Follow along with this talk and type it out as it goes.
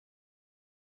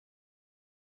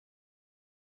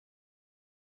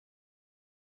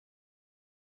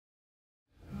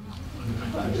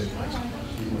Okay,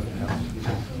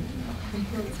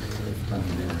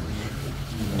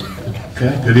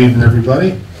 good evening,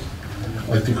 everybody. I'd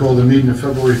like to call the meeting of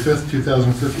February 5th,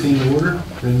 2015 to order.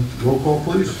 Then roll call,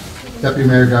 please. Deputy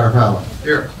Mayor Garofalo.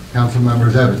 Here. Council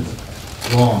members Evans,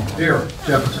 Long, Here.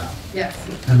 Jefferson, Yes.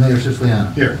 and Mayor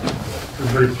Siciliano. Here.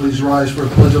 Everybody please rise for a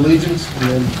pledge of allegiance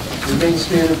and then remain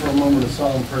standing for a moment of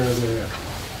solemn prayer there.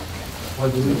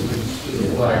 Pledge allegiance to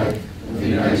the flag of the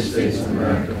United States of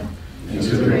America and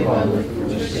to the republic for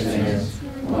which it stands,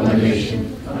 one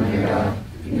nation, under God,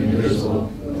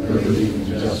 indivisible, with liberty and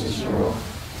justice for all.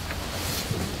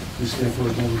 Please stand for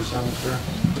the moment of silent prayer.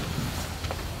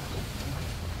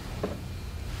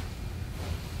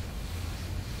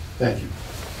 Thank you.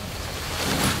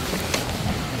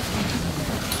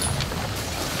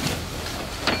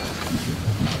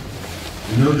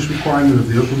 The notice requirement of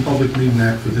the Open Public Meeting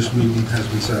Act for this meeting has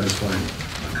been satisfied.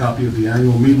 A copy of the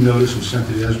annual meeting notice was sent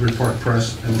to the Asbury Park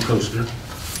Press and the Coaster,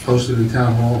 posted in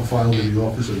Town Hall and filed in the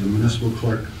office of the Municipal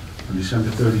Clerk on December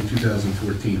 30,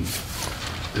 2014.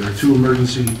 There are two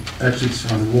emergency exits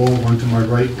on the wall. One to my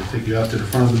right will take you out to the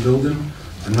front of the building.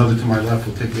 Another to my left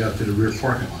will take you out to the rear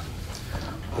parking lot.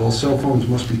 All cell phones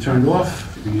must be turned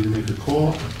off. If you need to make a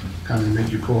call, kindly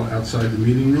make your call outside the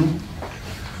meeting room.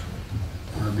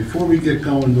 Before we get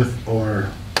going with our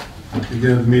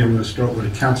beginning of the meeting, I'm going to start with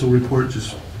a council report.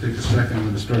 Just take a second. I'm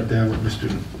going to start down with Mr.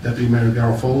 Deputy Mayor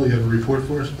Garofalo. You have a report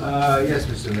for us? Yes,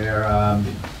 Mr. Mayor.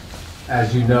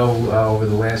 As you know, over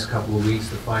the last couple of weeks,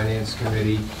 the Finance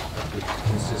Committee, which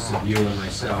consists of you and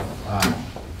myself,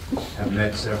 have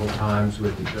met several times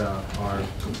with our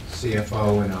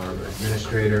CFO and our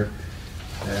administrator.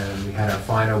 And we had our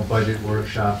final budget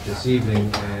workshop this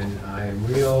evening, and I am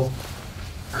real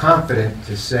confident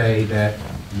to say that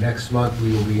next month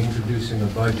we will be introducing a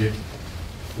budget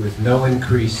with no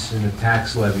increase in the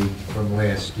tax levy from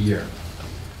last year.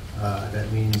 That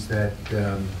means that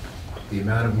the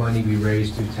amount of money we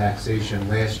raised through taxation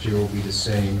last year will be the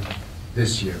same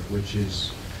this year, which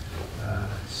is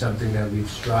something that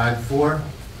we've strived for.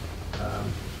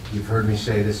 You've heard me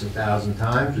say this 1,000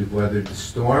 times. We've weathered the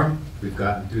storm. We've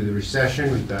gotten through the recession.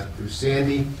 We've gotten through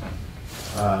Sandy.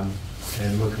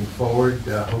 And looking forward,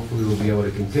 hopefully we'll be able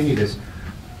to continue this.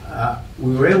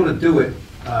 We were able to do it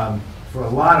for a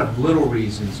lot of little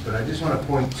reasons, but I just want to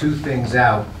point two things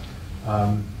out.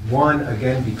 One,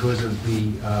 again, because of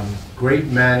the great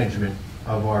management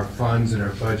of our funds and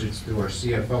our budgets through our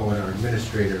CFO and our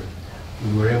administrator,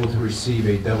 we were able to receive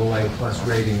a AA+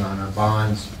 rating on our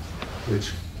bonds,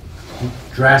 which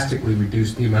drastically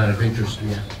reduced the amount of interest we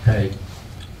have to pay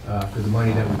for the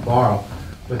money that we borrow.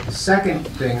 But the second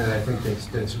thing that I think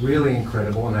that's really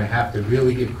incredible, and I have to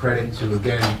really give credit to,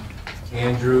 again,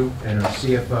 Andrew and our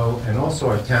CFO and also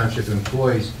our township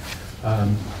employees,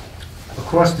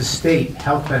 across the state,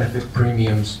 health benefit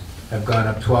premiums have gone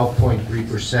up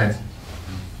 12.3%.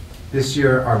 This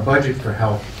year, our budget for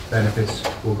health benefits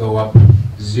will go up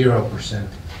 0%.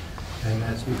 And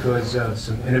that's because of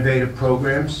some innovative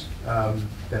programs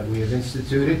that we have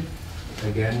instituted,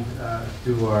 again,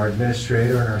 through our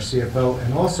administrator and our CFO,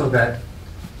 and also that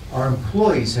our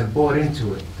employees have bought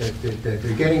into it, that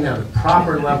they're getting now the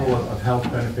proper level of health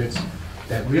benefits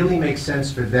that really makes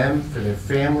sense for them, for their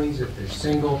families, if they're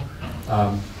single,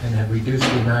 and have reduced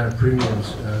the amount of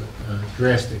premiums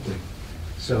drastically.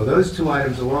 So those two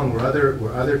items alone, where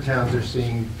other towns are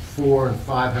seeing $400,000 and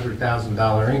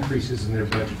 $500,000 increases in their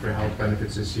budget for health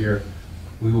benefits this year,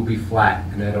 we will be flat,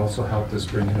 and that also helped us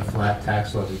bring in a flat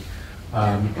tax levy.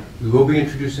 We will be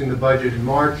introducing the budget in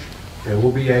March. There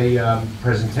will be a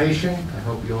presentation. I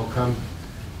hope you all come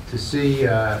to see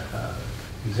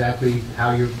exactly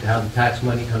how the tax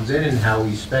money comes in and how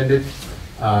we spend it,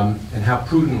 and how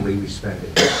prudently we spend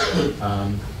it.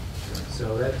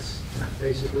 So that's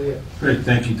basically it. Great,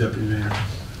 thank you, Deputy Mayor.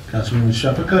 Councilwoman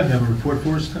Shephaka, you have a report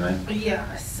for us tonight?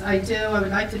 Yes, I do. I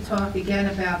would like to talk again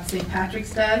about St.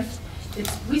 Patrick's Day.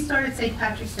 We started St.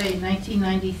 Patrick's Day in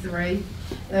 1993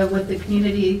 with the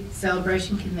Community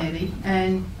Celebration Committee,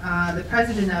 and the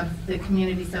president of the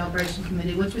Community Celebration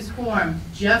Committee, which was formed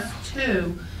just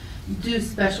to do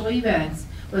special events,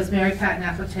 was Mary Pat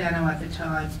Napolitano at the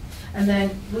time. And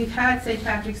then we've had St.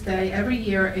 Patrick's Day every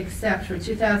year except for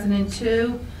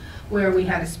 2002, where we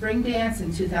had a spring dance,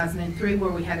 in 2003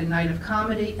 where we had a night of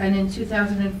comedy, and in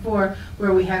 2004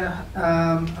 where we had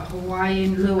a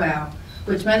Hawaiian luau,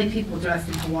 which many people dressed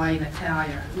in Hawaiian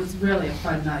attire. It was really a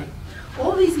fun night.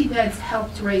 All these events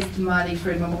helped to raise money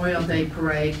for Memorial Day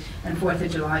Parade and 4th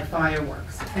of July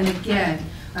fireworks. And again,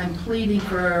 I'm pleading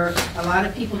for a lot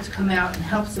of people to come out and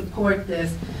help support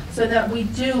this so that we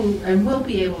do and will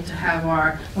be able to have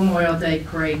our Memorial Day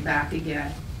Parade back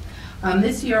again.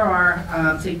 This year,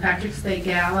 our St. Patrick's Day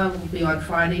Gala will be on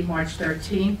Friday, March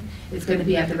 13th. It's going to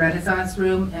be at the Renaissance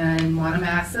Room in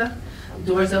Wanamassa.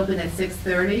 Doors open at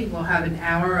 6:30. We'll have an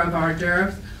hour of hors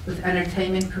d'oeuvres with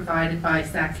entertainment provided by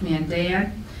Saxman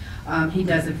Dan. He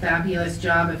does a fabulous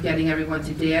job of getting everyone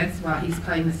to dance while he's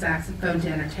playing the saxophone to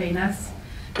entertain us.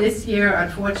 This year,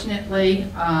 unfortunately,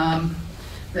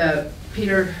 the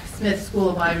Peter Smith School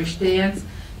of Irish Dance,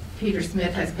 Peter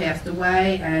Smith has passed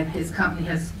away and his company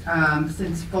has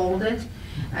since folded.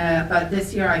 But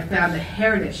this year I found the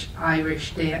Heritage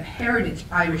Irish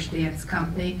Dance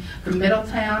Company from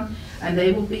Middletown, and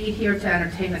they will be here to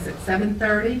entertain us at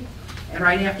 7:30. And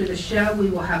right after the show, we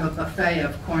will have a buffet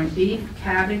of corned beef,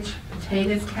 cabbage,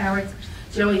 potatoes, carrots.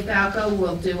 Joey Falco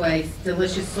will do a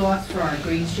delicious sauce for our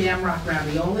green shamrock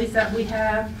raviolis that we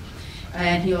have.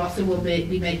 And he also will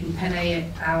be making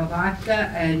penne alla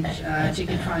vodka and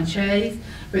chicken franchise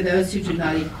for those who do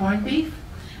not eat corned beef.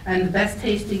 And the best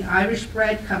tasting Irish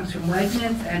bread comes from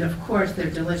Wegmans, and of course their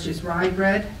delicious rye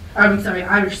bread.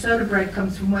 Irish soda bread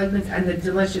comes from Wegmans, and the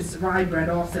delicious rye bread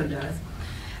also does.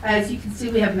 As you can see,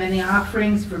 we have many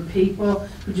offerings for people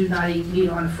who do not eat meat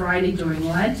on Friday during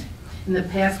Lent. In the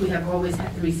past, we have always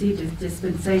received a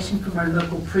dispensation from our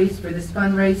local priest for this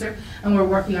fundraiser, and we're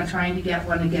working on trying to get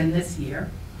one again this year.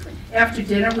 After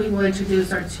dinner, we will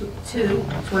introduce our two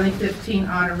 2015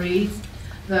 honorees,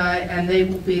 and they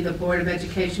will be the Board of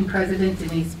Education President,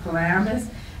 Denise Palamas,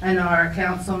 and our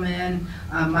Councilman,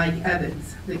 Mike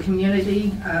Evans. The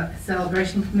Community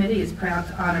Celebration Committee is proud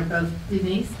to honor both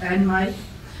Denise and Mike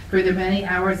for their many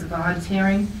hours of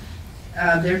volunteering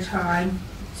their time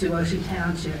to Ocean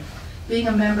Township. Being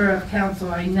a member of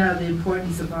council, I know the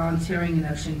importance of volunteering in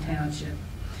Ocean Township.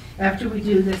 After we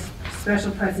do this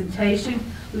special presentation,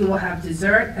 we will have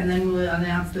dessert, and then we will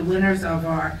announce the winners of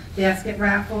our basket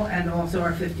raffle and also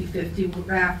our 50-50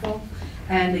 raffle.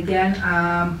 And again,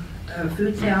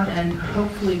 Food Town and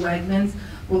hopefully Wegmans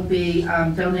will be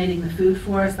donating the food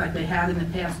for us like they have in the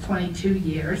past 22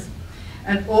 years.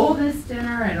 And all this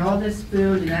dinner and all this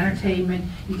food and entertainment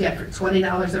you get for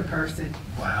 $20 a person.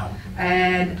 Wow.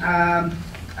 And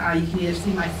you can either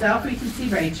see myself or you can see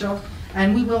Rachel.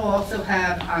 And we will also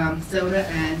have soda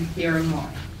and beer and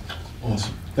wine.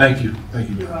 Awesome. Thank you.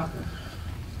 Thank you. You're welcome.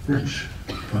 Rich.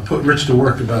 I put Rich to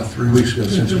work about 3 weeks ago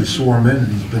since we swore him in, and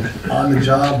he's been on the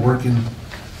job working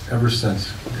ever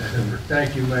since.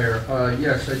 Thank you, Mayor.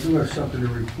 Yes, I do have something to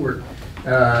report.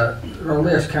 At our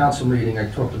last council meeting, I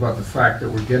talked about the fact that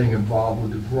we're getting involved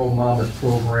with the Grow Monmouth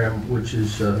program, which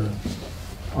is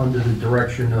under the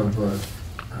direction of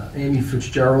Amy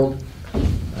Fitzgerald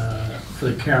for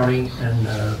the county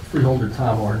and freeholder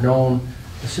Tom Arnone.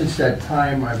 Since that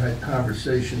time, I've had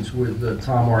conversations with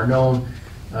Tom Arnone.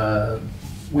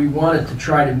 We wanted to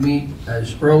try to meet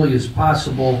as early as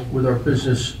possible with our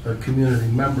business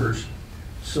community members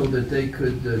so that they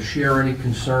could share any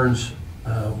concerns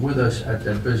with us at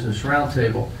that business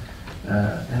roundtable,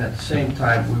 and at the same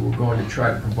time we were going to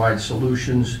try to provide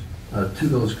solutions to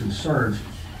those concerns.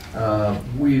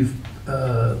 We're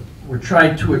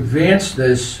trying to advance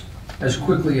this as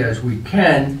quickly as we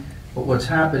can, but what's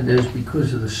happened is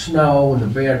because of the snow and the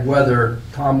bad weather,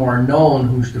 Tom Arnone,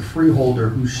 who's the freeholder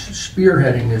who's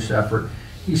spearheading this effort,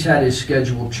 he's had his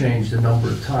schedule changed a number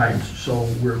of times. So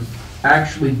we're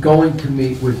actually going to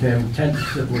meet with him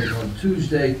tentatively on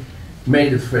Tuesday, May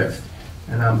the 5th,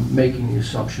 and I'm making the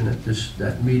assumption that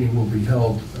that meeting will be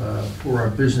held for our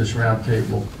business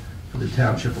roundtable for the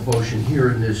Township of Ocean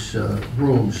here in this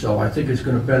room. So I think it's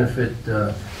going to benefit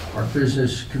our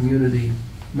business community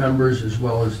members as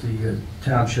well as the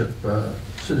Township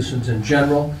citizens in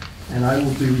general. And I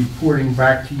will be reporting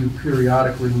back to you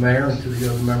periodically, Mayor, and to the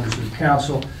other members of the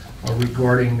council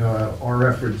regarding our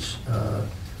efforts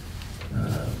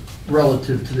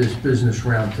relative to this business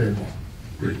roundtable.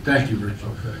 Great. Thank you, Rich.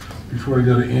 Okay. Before we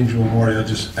go to Angel and Maury, I'll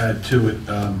just add to it.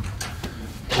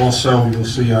 Also, you'll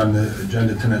see on the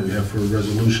agenda tonight we have for a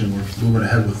resolution, we're moving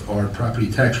ahead with our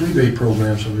property tax rebate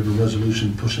program, so we have a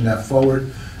resolution pushing that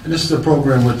forward. And this is a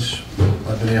program which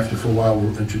I've been after for a while,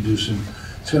 we're introducing.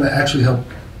 It's going to actually help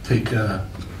take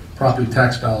property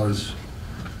tax dollars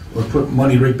or put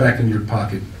money right back into your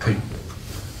pocket, take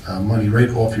money right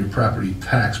off your property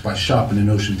tax by shopping in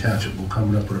Ocean Township. We're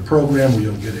coming up with a program where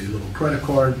you'll get a little credit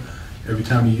card. Every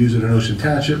time you use it in Ocean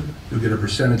Township, you'll get a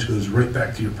percentage goes right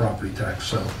back to your property tax.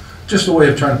 So just a way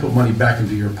of trying to put money back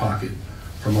into your pocket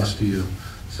from us to you.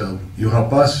 So you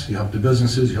help us, you help the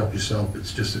businesses, you help yourself.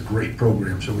 It's just a great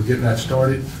program. So we're getting that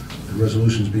started. The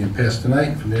resolution's being passed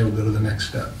tonight. From there, we'll go to the next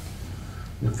step.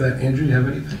 With that, Andrew, you have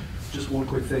anything? Just one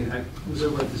quick thing. I was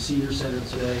over at the Senior Center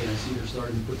today, and I see they're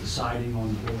starting to put the siding on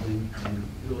the building, and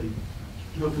really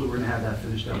Hopefully, we're gonna have that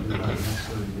finished up in about the next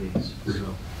 30 days, so.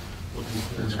 looking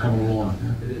forward It's to coming that. along,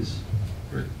 yeah. It is.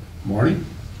 Great. Marty?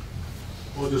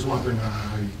 Well, just one thing,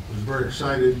 I was very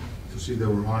excited to see that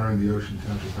we're honoring the Ocean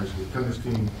Township High School tennis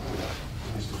team.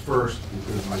 It's the first,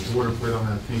 because my daughter played on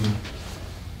that team,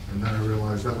 and then I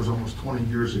realized that was almost 20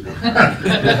 years ago. Now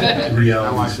I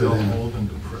Reality feel set in. old and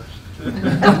depressed.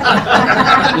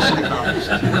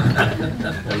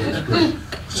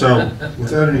 So,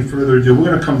 without any further ado, we're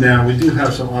gonna come down, we do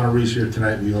have some honorees here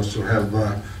tonight, we also have,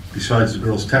 besides the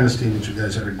girls' tennis team, which you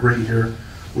guys had a great year,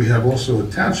 we have also a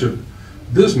township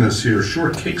business here,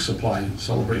 Short Cake Supply,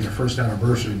 celebrating their first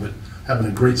anniversary, but having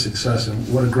a great success, and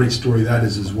what a great story that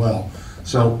is as well.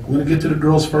 So, we're gonna get to the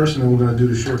girls first, and then we're gonna do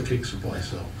the Short Cake Supply,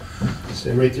 so,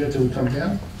 stay right there till we come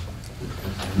down.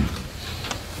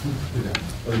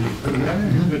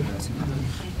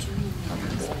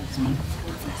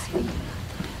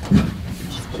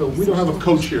 So we don't have a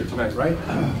coach here tonight, right?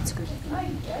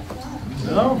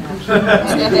 No?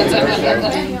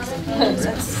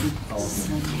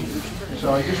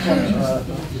 So I just want to,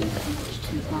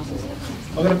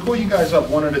 I'm going to call you guys up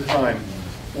one at a time.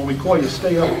 When we call you,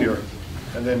 stay up here,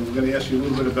 and then we're going to ask you a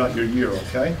little bit about your year,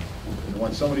 okay? And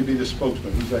when somebody be the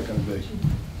spokesman, who's that going to be?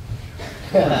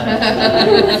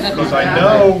 Because I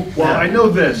know, well, I know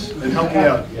this, and help me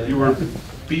out. You were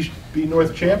B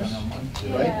North champs,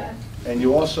 right? And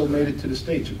you also made it to the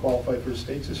States. You qualified for the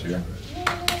States this year?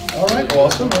 All right,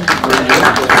 awesome.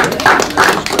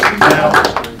 Now,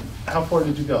 how far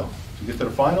did you go? Did you get to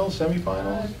the finals,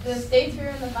 semifinals? The states were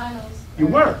in the finals. You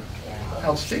were? Yeah.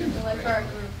 Outstanding. So, like for our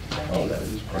group. Oh, that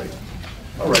is great.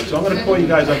 All right, so I'm going to call you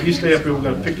guys up. You stay up here. We're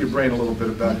going to pick your brain a little bit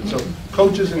about it. So,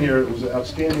 coaches in here, it was an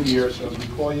outstanding year. So as we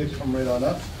call you, come right on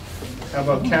up. How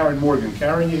about Karen Morgan?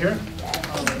 Karen, you here?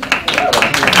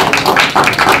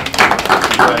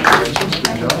 Congratulations.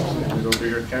 Good job. Get over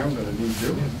here, Karen. I'm going to need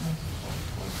you.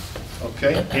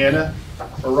 Okay, Anna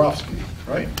Borowski,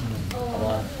 right?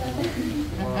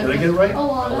 Did I get it right?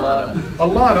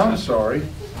 Alana, I'm sorry.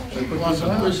 Should I put this on?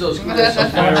 Where's those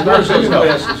glasses, Mayor? Where's those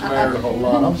glasses, Mayor?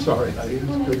 Alana, I'm sorry.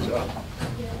 Good job.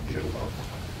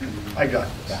 I got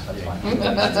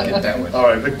this. All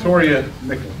right, Victoria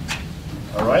Nichols.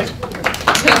 All right?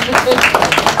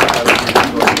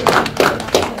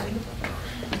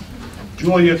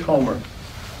 Julia Comer.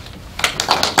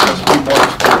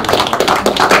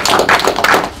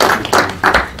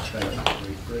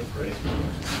 Great.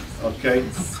 Okay,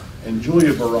 and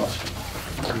Julia Borowski.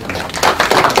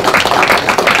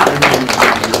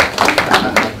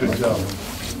 Good job.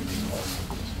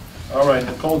 All right,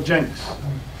 Nicole Jenks.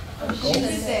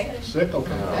 She's sick. Sick?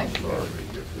 Okay. I'm sorry.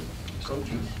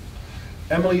 Coaches.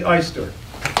 Emily Eister.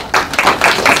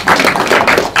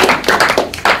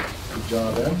 Good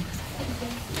job, Em.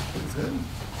 Good.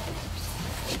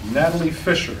 Natalie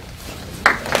Fisher.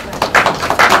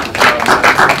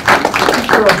 I'm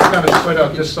sure I'm kind of spread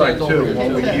out this side too,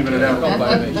 when we even it out.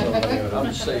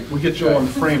 I'm safe. We get you on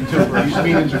frame too. These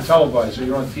meetings are televised, so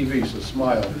you're on TV, so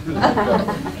smile.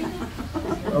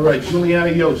 All right,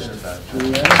 Juliana Yost.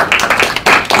 Juliana.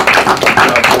 Good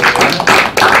job, Juliana.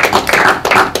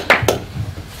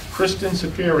 Kristen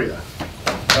Sicaria.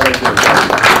 How do I do?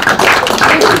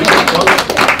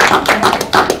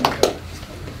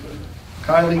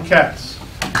 Kylie Katz.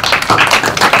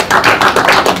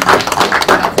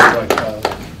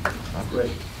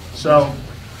 Great. So,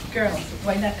 Girls,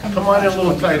 why not come? come on in a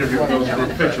little tighter here, girls, for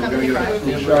the picture. We're going to get a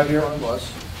little shot here.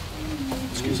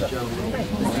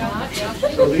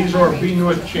 So these are B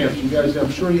North champs. You guys,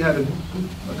 I'm sure you had a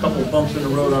couple bumps in the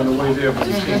road on the way there, but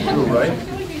you came through, right?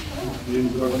 You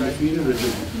didn't go undefeated, or did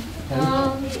you?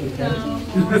 No.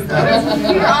 We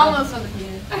were almost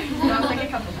undefeated. No, it was like a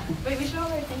couple times. Wait, we should all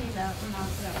write thingies out. Or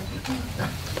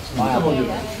not,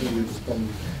 whatever.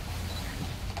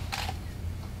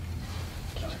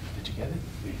 Did you get it?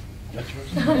 That's yours?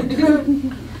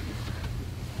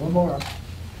 One more.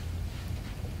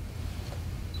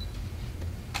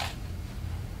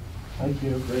 Thank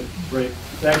you. Great.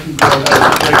 Thank you, girls. That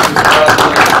was great.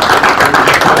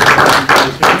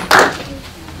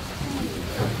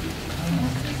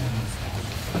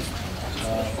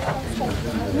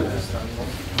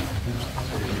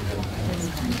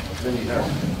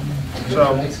 So,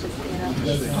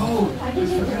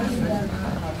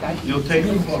 you'll take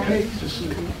them? Okay.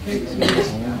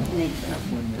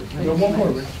 No, one more,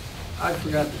 Rich. I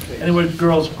forgot to take. Anyway,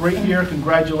 girls, great year,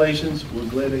 congratulations. We're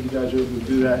glad that you guys were able to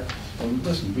do that. And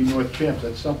listen, B North champs,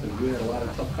 that's something. We had a lot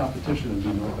of tough competition in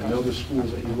B North. I know the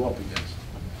schools that you go up against.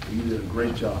 You did a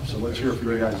great job, so let's hear it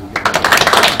for you guys again. To get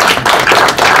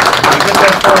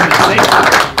that far in the state,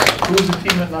 who was the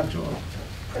team that knocked you off?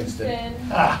 Princeton.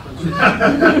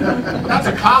 That's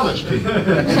a college team.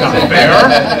 It's not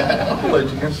fair.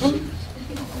 College against.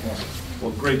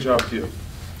 Well, great job to you.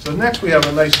 So next we have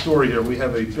a nice story here. We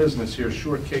have a business here,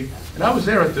 Shortcake. And I was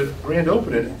there at the grand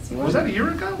opening. Was that a year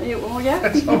ago? Well, yeah.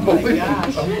 That's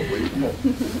unbelievable. Unbelievable.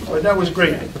 Well, that was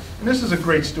great. And this is a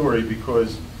great story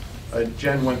because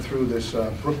Jen went through this,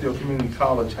 Brookdale Community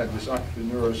College had this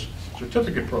entrepreneur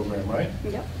certificate program, right?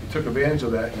 Yep. You took advantage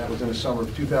of that, and that was in the summer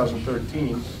of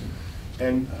 2013.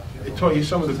 And it taught you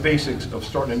some of the basics of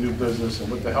starting a new business,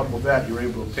 and with the help of that, you were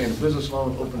able to obtain a business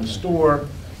loan, open a store,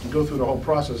 and go through the whole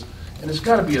process. And it's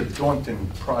got to be a daunting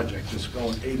project, just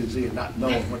going A to Z and not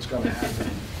knowing what's going to happen,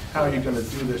 how are you going to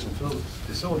do this and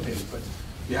facilitate it. But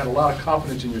you had a lot of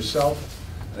confidence in yourself,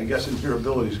 and I guess in your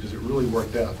abilities, because it really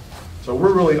worked out. So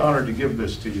we're really honored to give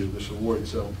this to you, this award.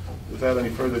 So without any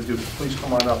further ado, please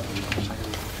come on up and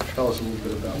tell us a little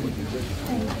bit about what you did.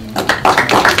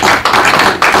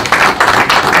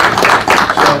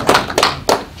 So,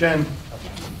 Jen,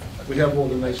 we have all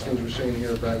the nice things we're saying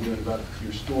here about you and about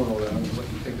your store and all that. I'm going to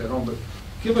let you take that home. But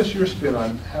give us your spin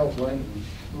on how it went.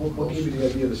 What gave you the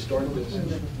idea to start this?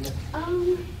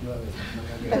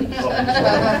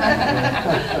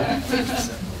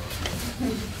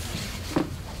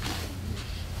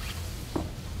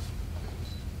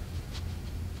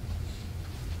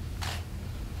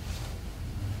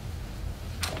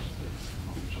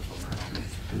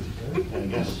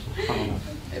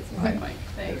 It's my mic.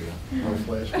 Thanks. No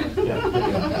flash. But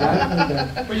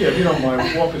yeah, if you don't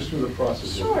mind, walk us through the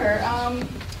process. Sure. I'm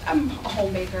a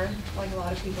home baker, like a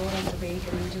lot of people. I like to bake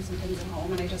and do some things at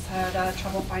home, and I just had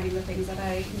trouble finding the things that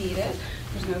I needed.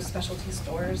 There's no specialty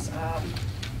stores.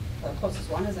 The closest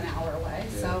one is an hour away.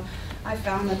 Yeah. So I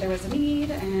found that there was a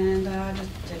need, and just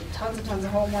did tons and tons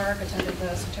of homework, attended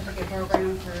the certificate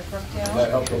program for Brookdale. That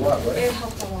helped a lot, right? It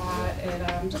helped a lot.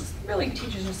 It just really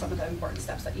teaches you some of the important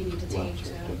steps that you need to take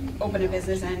to open a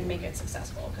business and make it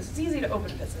successful. Because it's easy to open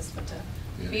a business, but to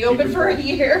be open for a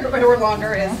year or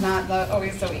longer is not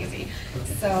always so easy.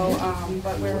 So,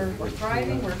 but we're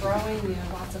thriving, we're growing, we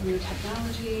have lots of new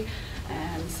technology,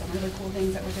 and some really cool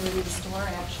things that we're doing in the store.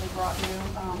 I actually brought you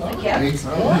a gift.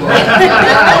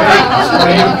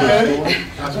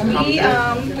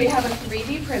 We have a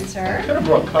 3D printer. I could have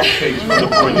brought cupcakes for the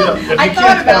board. I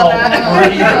thought about that.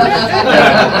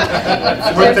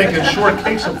 We're thinking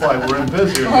shortcake supply. We're in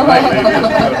business here tonight. Maybe it's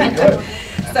going to be good.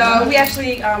 So we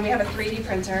actually we have a 3D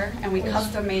printer, and we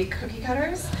custom make cookie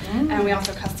cutters, and we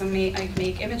also custom make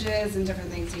images and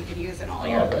different things you can use in all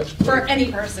your for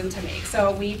any person to make.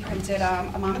 So we printed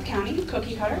a Monmouth County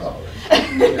cookie cutter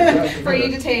for you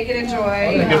to take and enjoy.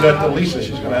 I'm going to give that to Lisa.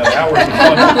 She's going to have hours of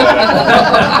fun with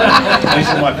that.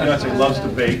 Lisa, my fiance, loves to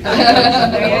bake.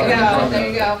 There you go. There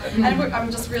you go. And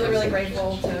I'm just really, really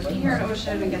grateful to be here at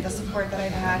Ocean and get the support that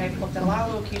I've had. I've looked at a lot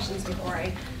of locations before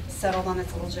I settled on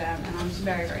this little gem, and I'm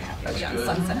very, very happy to be on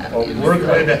Sunset Avenue. Well, we're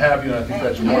glad to have you, and I think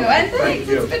that's wonderful. And thanks.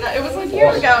 It was like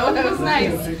years ago. It was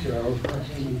nice.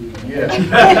 Yeah. You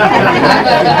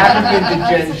haven't been to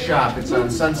Jen's shop. It's on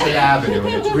Sunset Avenue,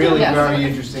 and it's really very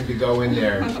interesting to go in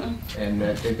there. And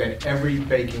they've got every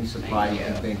baking supply you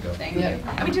can think of. Thank you.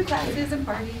 And we do classes and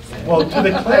parties. Well, to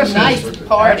the classes, Nice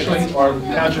party. actually, our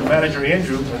township manager,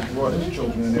 Andrew, brought his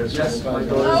children in there. Yes. Oh,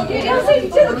 yeah, yes, I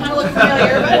did. Kind of look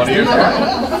familiar, but One of you?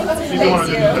 thank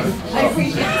you. I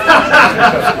appreciate it.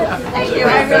 Thank you. I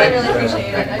really, really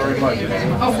appreciate it. Thank you very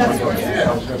much. Oh, that's yours.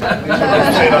 Yeah, I was going to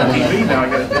say it on TV now. I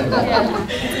got it.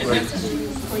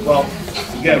 Well,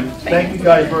 again, thank you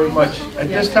guys very much. At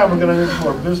this time, we're going to move to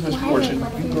our business portion.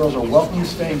 You girls are welcome to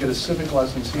stay and get a civic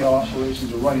lesson, see how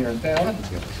operations are run here in town,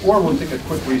 or we'll take a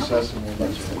quick recess and we'll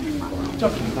let you. It's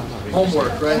up to you.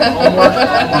 Homework, right? Homework.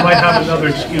 We might have another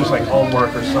excuse like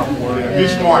homework or something. Be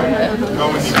smart. Go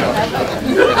with each other.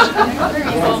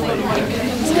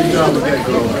 Good job again,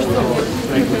 girls.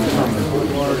 Thank you for coming.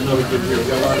 Another good year.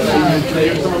 Got a lot of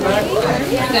players coming back.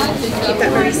 Keep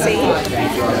that very safe.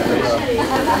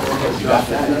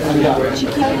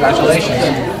 Congratulations.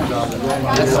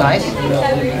 That's nice.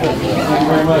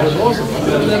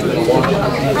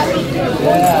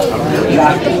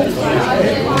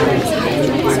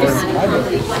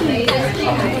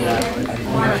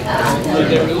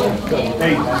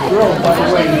 Hey, girl, by the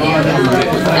way,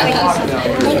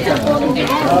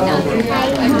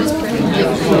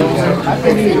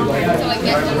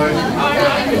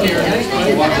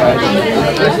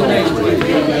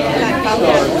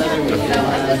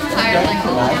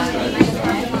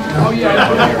 Oh,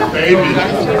 yeah. baby.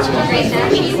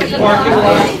 Parking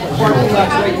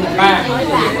lot's right in the back.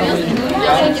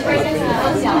 Thank you for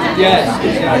that.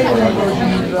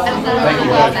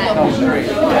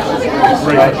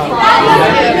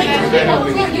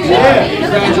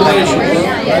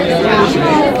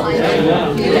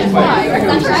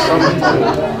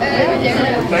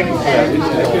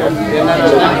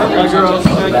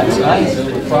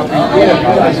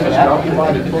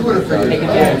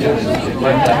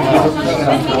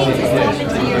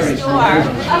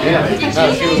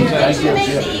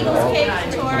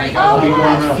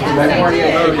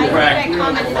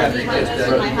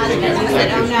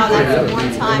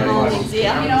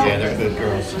 Yeah, they're good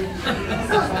girls.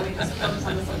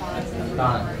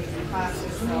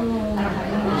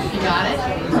 You got it?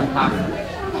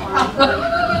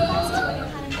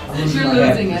 You're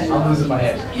losing it. I'm losing my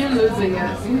head. You're losing it.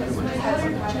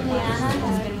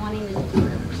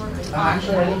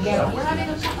 Actually, I didn't get them.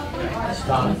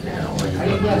 Stop. I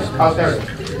didn't get them. Oh, there it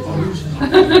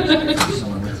is.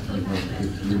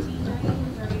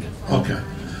 Okay.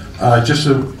 Just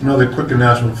another quick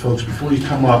announcement, folks. Before you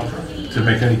come up to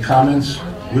make any comments,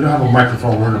 we don't have a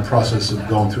microphone. We're in the process of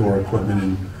going through our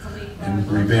equipment and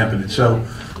revamping it. So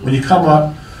when you come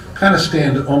up, kind of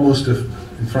stand almost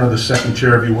in front of the second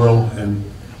chair, if you will, and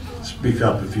speak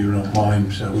up if you don't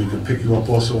mind, so we can pick you up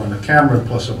also on the camera,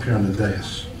 plus up here on the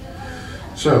dais.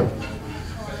 So,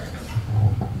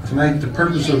 tonight, the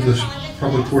purpose of this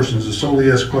public portion is to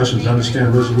solely ask questions,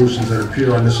 understand resolutions that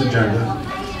appear on this agenda.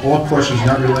 All questions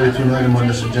not related to an item on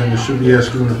this agenda should be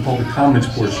asked during the public comments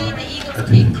portion at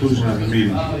the conclusion of the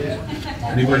meeting.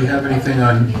 Anybody have anything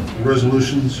on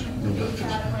resolutions? No.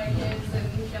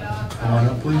 Come on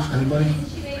up, please. Anybody?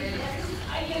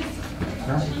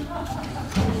 No?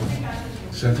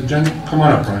 Consent agenda? Come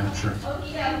on up, Brian. Sure.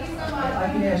 I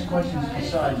can ask questions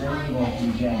besides anything on the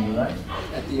agenda, right?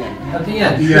 At the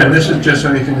end. Yeah, this is just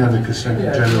anything on the consent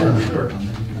Yeah, agenda. sure.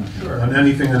 Sure. On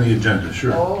anything on the agenda,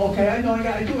 sure. Oh, okay, I know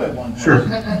I do have one. Sure.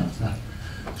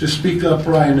 Just speak up,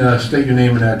 Brian. State your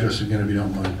name and address again if you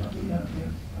don't mind. Yeah.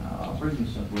 I'll bring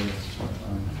this up later.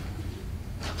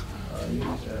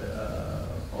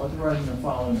 Authorizing the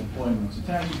following appointments. The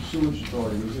Township Sewage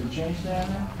Authority, is there a change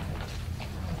down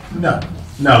there?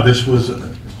 No, this was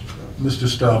Mr.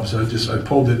 Stubbs. I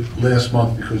pulled it last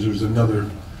month because there was another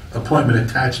appointment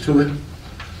attached to it,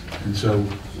 and so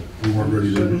we weren't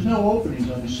ready So there's to. no openings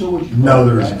on the sewage authority? No,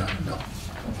 there is right? not, no.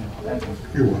 Okay, thank you.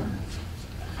 You're welcome.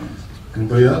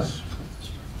 Anybody else?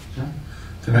 No?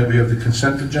 Tonight we have the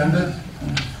consent agenda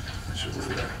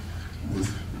with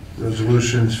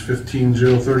resolutions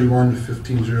 15031 to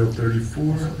 15034,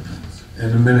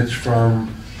 and the minutes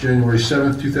from January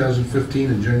 7th, 2015,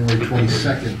 and January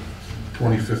 22nd,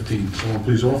 2015. Someone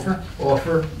please offer?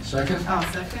 Offer. Second? I'll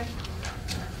second.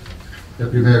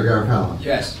 Deputy Mayor Garofalo.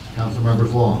 Yes. Council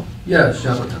members Long, Yes.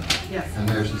 Shepherd, Yes. and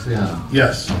Mayor Siciliano.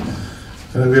 Yes.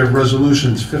 Tonight we have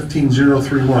resolutions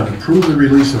 15031, approve the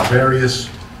release of various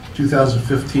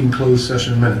 2015 closed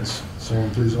session minutes. Someone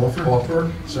please offer?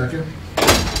 Offer. Second?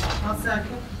 I'll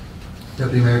second.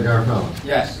 Deputy Mayor Garofalo.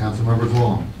 Yes. Council members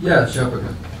Long, Yes. Shepherd,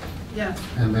 Yes.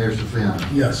 and Mayor Siciliano.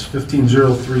 Yes.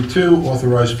 15032,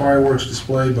 authorized fireworks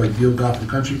display by Deal Gotham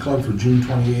Country Club for June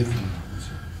 28th.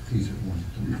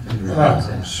 Oh,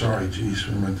 I'm sorry, geez,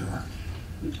 what am I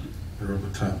doing? They're over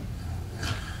top.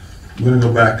 I'm going to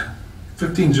go back.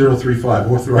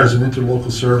 15035, authorize an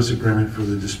interlocal service agreement for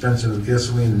the dispensing of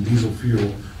gasoline and diesel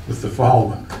fuel with the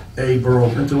following: A, Borough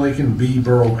of Interlaken, B,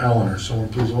 Borough of Eleanor. Someone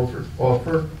please offer.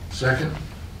 Offer. Second?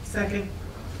 Second.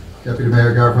 Deputy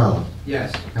Mayor Garofalo.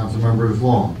 Yes. Council members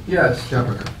Long, Yes.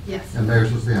 Shepherd, Yes. and Mayor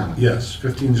Siciliano. Yes.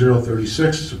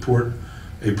 15036, support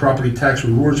a property tax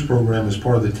rewards program as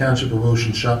part of the Township of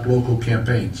Ocean Shop Local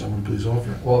campaign. Someone please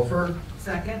offer. Offer.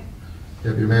 Second.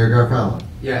 Deputy Mayor Garofalo.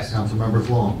 Yes. Council members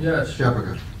Long, Yes.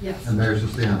 Shepherd, Yes. and Mayor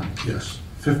Siciliano. Yes.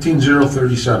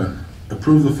 15037,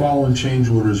 approve the following change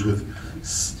orders with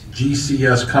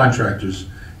GCS contractors.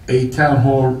 A town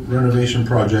hall renovation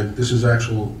project. This is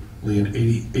actually an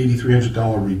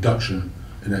 $8,300 reduction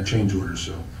in that change order,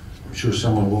 so I'm sure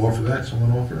someone will offer that.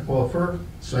 Someone offer? Offer.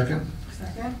 Second?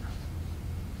 Second.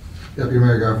 Deputy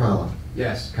Mayor Garofalo.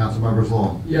 Yes. Council members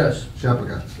Long, Yes.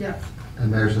 Shepherd, Yes.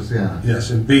 and Mayor Siciliano. Yes,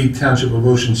 and B, Township of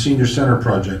Ocean Senior Center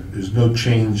project. There's no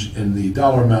change in the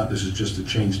dollar amount. This is just a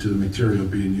change to the material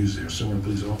being used there. Someone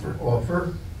please offer.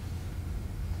 Offer.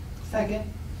 Second.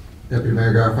 Deputy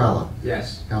Mayor Garofalo.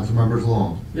 Yes. Council members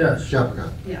Long, Yes. Shepherd,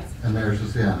 Yes. and Mayor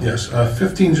Siciliano. Yes,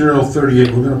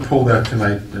 15038, we're going to pull that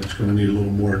tonight. That's going to need a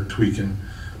little more tweaking.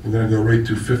 We're going to go right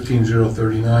to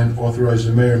 15039, authorize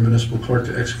the mayor and municipal clerk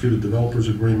to execute a developer's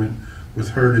agreement with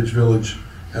Heritage Village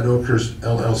at Oakhurst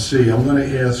LLC. I'm going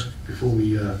to ask, before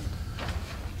we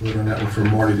vote on that one for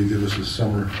Marty to give us a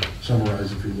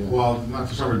summarize, if you will. Well, not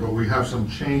to summary, but we have some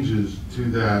changes to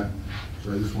that,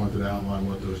 so I just wanted to outline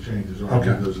what those changes are. Okay.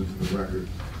 Get those into the record.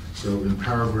 So in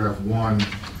paragraph 1,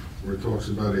 where it talks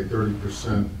about a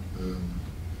 30%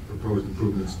 proposed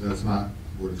improvements, that's not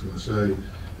what it's going to say.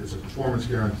 It's a performance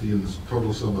guarantee in the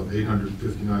total sum of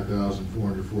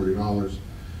 $859,440,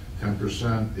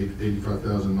 10%,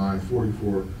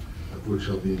 $85,944, of which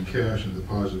shall be in cash and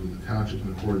deposited with the township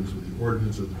in accordance with the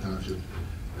ordinance of the township,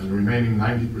 and the remaining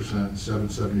 90%,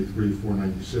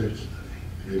 $773,496,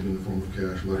 paid in the form of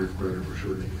cash, letter of credit, or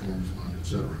surety performance bond,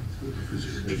 etc.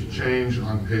 There's a change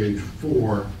on page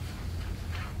 4,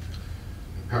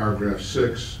 in paragraph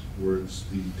 6, where it's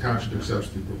the township accepts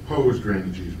the proposed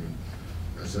drainage easement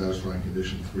as satisfying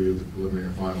condition 3 of the preliminary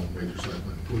and final major site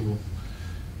plan approval.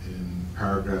 In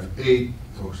paragraph 8,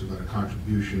 talks about a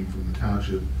contribution from the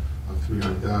township of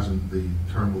 $300,000. The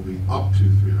term will be up to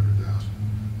 $300,000.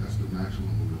 That's the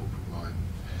maximum we will provide.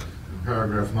 In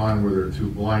paragraph 9, where there are 2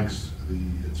 blanks,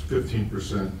 it's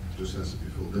 15%, just has to be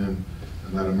filled in,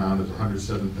 and that amount is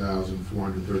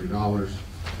 $107,430.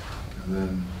 And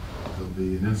then there'll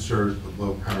be an insert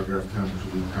above paragraph 10, which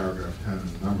will be paragraph 10, and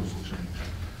the numbers will change.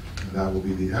 And that will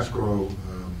be the escrow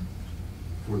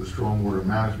for the stormwater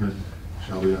management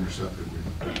shall be under SEPTA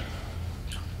agreement.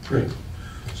 Great.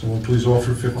 Someone please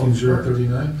offer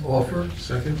 15039. Offer.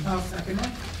 Second. I'll second it.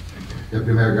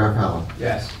 Deputy Mayor Garofalo.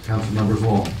 Yes. Council members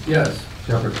Long, Yes.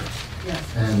 Shepherd, Yes.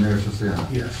 and Mayor Siciliano.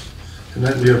 Yes.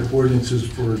 Tonight we have ordinances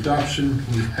for adoption.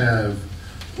 We have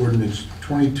ordinance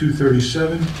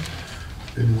 2237.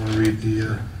 Anyone want to read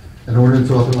the, An ordinance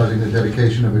authorizing the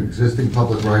dedication of existing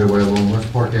public right-of-way along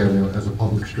West Park Avenue as a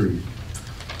public street.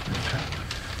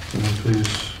 someone please,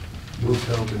 Move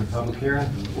to open the public hearing.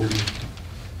 ordinance.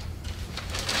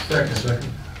 Second.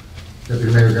 Second.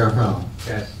 Deputy Mayor Garofalo.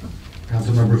 Yes.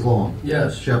 Council members Long,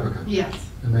 Yes. Shepherd, Yes.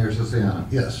 and Mayor Siciliano.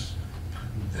 Yes.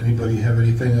 Anybody have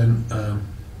anything on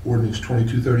ordinance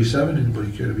 2237?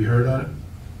 Anybody care to be heard on it?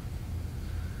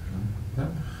 No?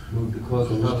 Move to close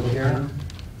the public hearing.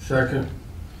 Second.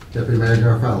 Deputy Mayor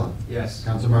Garofalo. Yes.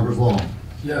 Council members Long,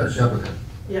 Yes. Shepherd,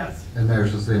 Yes. and Mayor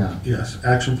Siciliano. Yes.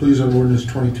 Action please on ordinance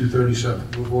 2237.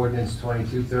 Move ordinance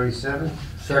 2237.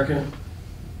 Second.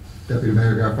 Deputy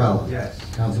Mayor Garofalo. Yes.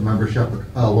 Council member Shepherd,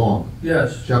 Long,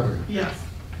 Yes. Shepherd, Yes.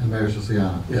 and Mayor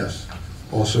Siciliano. Yes.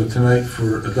 Also tonight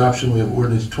for adoption, we have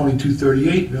ordinance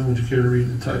 2238. Ben, would you care to read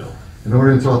the title? An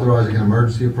ordinance authorizing an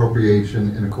emergency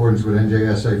appropriation in accordance with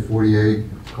NJSA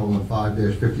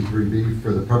 48:5-53B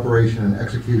for the preparation and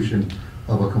execution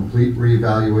of a complete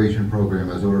reevaluation program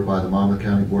as ordered by the Monmouth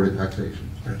County Board of Taxation.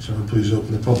 All right, someone please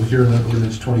open the public hearing on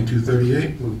ordinance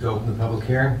 2238. Move to open the public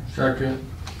hearing. Second.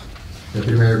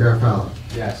 Deputy Mayor Garofalo.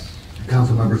 Yes.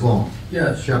 Council members Long,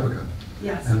 Yes. Shepherd,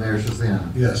 Yes. and Mayor Siciliano.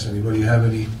 Yes, anybody have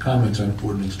any comments on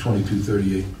ordinance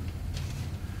 2238?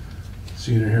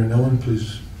 Seeing or hearing no one,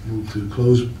 please move to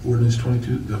close ordinance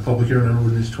the public hearing on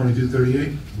ordinance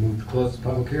 2238. Move to close the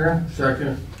public hearing.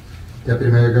 Second.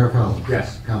 Deputy Mayor Garofalo.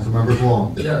 Yes. Council members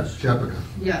Long, Yes. Shepherd,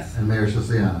 Yes. and Mayor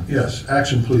Siciliano. Yes,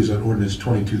 action please on ordinance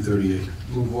 2238.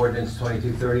 Move ordinance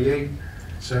 2238.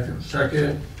 Second.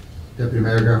 Second. Deputy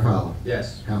Mayor Garofalo.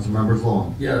 Yes. Council members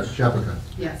Long, Yes. Shepherd,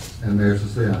 Yes. and Mayor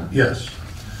Siciliano. Yes.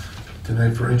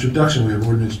 Tonight for introduction, we have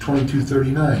ordinance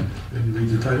 2239. Can you read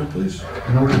the title, please?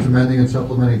 An ordinance amending and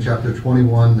supplementing Chapter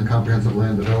 21, the Comprehensive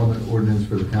Land Development Ordinance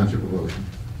for the Township of Ocean.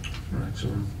 All right, so,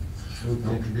 Move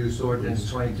to introduce ordinance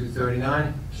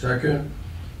 2239. Second.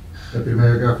 Deputy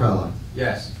Mayor Garofalo.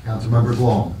 Yes. Council members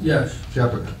Long, Yes.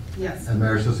 Shepherd, Yes. and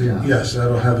Mayor Siciliano. yes,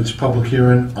 that'll have its public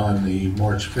hearing on the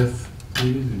March 5th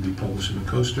meeting and be published in the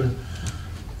Coaster.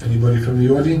 Anybody from the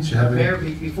audience, you have any? Mayor,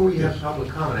 before you have public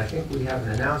comment, I think we have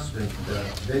an announcement,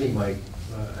 Vinnie might,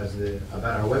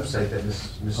 about our website that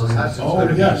Mrs. Hudson's going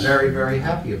to be yes. very, very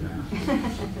happy about.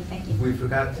 We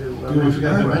forgot to. We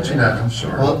forgot to mention that, I'm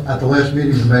sorry. Well, at the last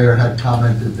meeting, the mayor had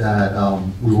commented that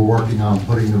we were working on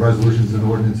putting the resolutions and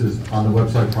ordinances on the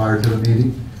website prior to the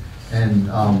meeting. And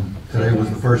today was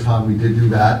the first time we did do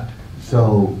that.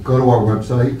 So go to our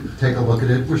website, take a look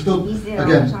at it. We're still,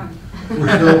 again,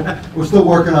 we're still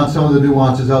working on some of the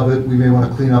nuances of it. We may want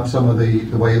to clean up some of the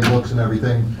way it looks and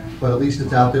everything. But at least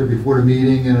it's out there before the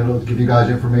meeting, and it'll give you guys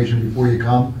information before you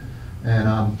come.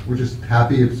 And we're just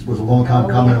happy. It was a long time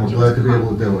coming, and we're glad to be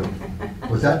able to do it.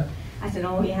 What's that? I said,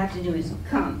 all you have to do is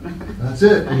come. That's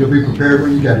it. And you'll be prepared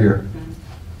when you get here.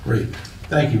 Great.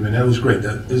 Thank you, man. That was great.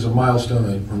 That is a milestone.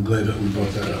 I'm glad that we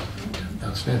brought that up.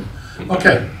 Outstanding.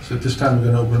 Okay, so at this time,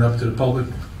 we're going to open up to the public.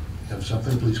 If you have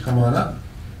something, please come on up.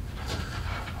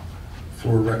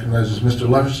 Floor recognizes Mr.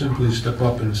 Leverson. Please step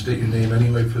up and state your name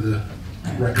anyway for the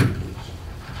record,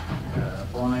 please.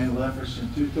 Brian Lefferson,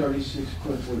 236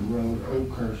 Cliffwood Road,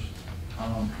 Oakhurst.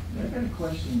 I got a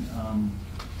question.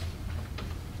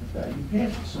 You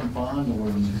passed some bond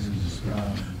ordinances.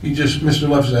 You just, Mr.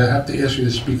 Lefferson, I have to ask you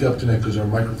to speak up tonight because our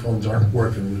microphones aren't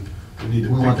working. We need to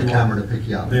We want the pick you up camera to pick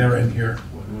you up. there and here.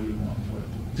 What do you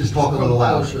want? Just talk a little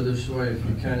louder. Closer this way if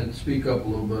you can, and speak up a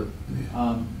little bit.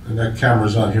 And that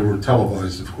camera's on here, we're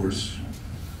televised, of course.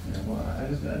 Yeah, well,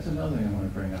 that's another thing I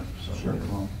want to bring up, so Sure. later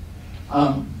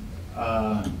on.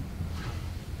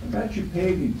 About your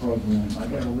paving program, I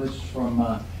got a list from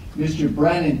Mr.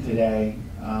 Brennan today,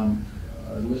 a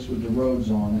list with the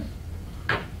roads on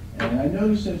it. And I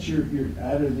noticed that you're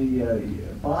out of the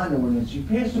bond ordinance. You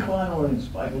passed a bond ordinance,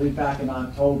 I believe, back in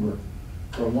October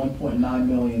for $1.9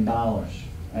 million.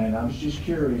 And I was just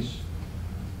curious,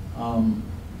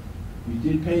 you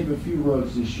did pave a few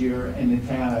roads this year in the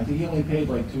town. I think you only paved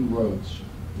like 2 roads.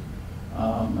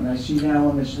 And I see now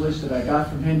on this list that I got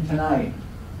from him tonight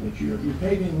that you're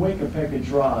paving Wickapecka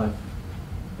Drive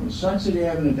from Sunset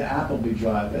Avenue to Appleby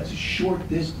Drive. That's a short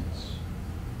distance.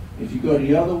 If you go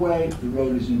the other way, the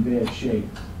road is in bad shape.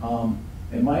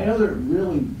 And my other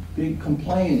really big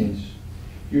complaint is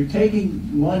you're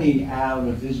taking money out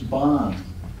of this bond.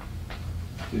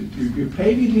 You're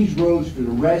paving these roads for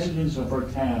the residents of our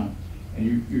town,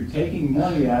 and you're taking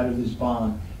money out of this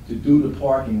bond to do the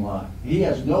parking lot. He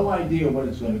has no idea what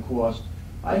it's going to cost.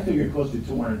 I figure it close to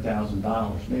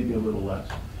 $200,000, maybe a little less.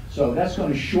 So that's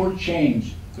going to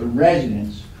shortchange the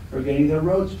residents for getting their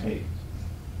roads paved.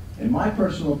 And my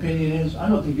personal opinion is, I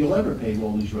don't think you'll ever pave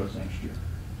all these roads next year.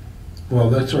 Well,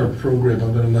 that's our program.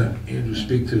 I'm going to let Andrew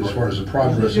speak to as far as the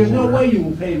progress. There's no way you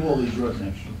will pave all these roads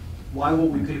next year. Why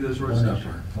won't we pave those roads Why not? next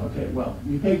year? Okay, well,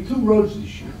 you paved 2 roads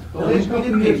this year. No, we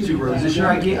didn't pave 2 roads this year.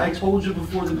 I told you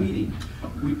before the meeting,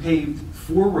 we paved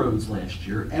 4 roads last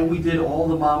year, and we did all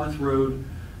the Monmouth Road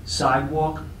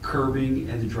sidewalk, curbing,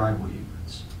 and the driveway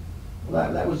units.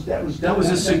 Well, that was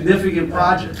a significant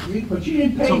project. But you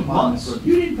didn't It took pave months. Monmouth Road.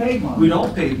 You didn't pave Monmouth. We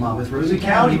don't pave Monmouth Road, it's a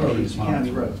county road. It's a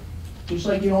county road. Just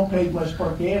like you don't pave West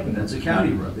Park Avenue. That's a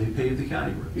county road, they paved the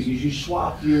county roads. Because you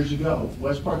swapped years ago.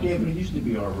 West Park Avenue used to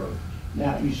be our road.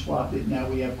 Now you swapped it, now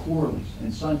we have Corley's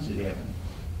and Sunset Avenue.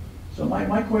 So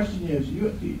my question is,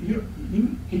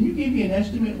 can you give me an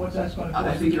estimate what that's going to cost?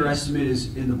 I think your estimate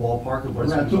is in the ballpark of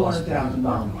what's Around going to cost.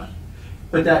 $200,000.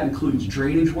 But that includes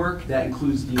drainage work, that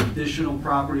includes the additional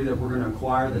property that we're going to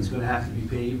acquire that's going to have to be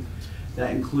paved.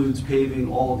 That includes paving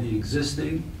all the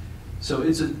existing. So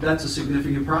that's a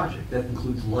significant project. That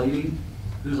includes lighting.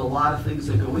 There's a lot of things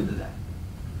that go into that.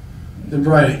 And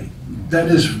Brian, that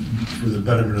is for the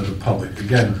betterment of the public.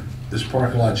 Again, this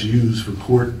parking lot's used for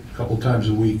court a couple times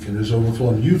a week, and there's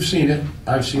overflow. You've seen it,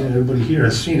 I've seen it, everybody here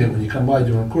has seen it. When you come by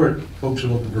during court, folks are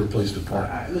looking for a place to park.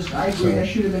 Listen, I agree, that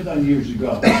should have been done years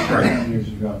ago. Years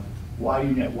ago. Why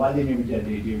they never did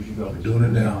it years ago? We're doing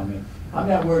it now. I'm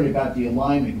not worried about the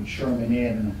alignment with Sherman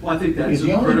Avenue. Well, I think that's Because a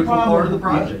the only critical problem- part of the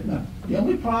project. The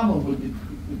only problem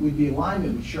with the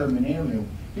alignment with Sherman Avenue,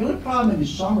 the only problem in the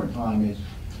summertime is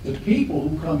the people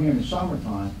who come here in the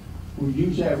summertime who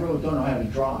use that road don't know how to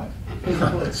drive.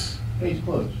 It's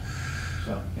closed.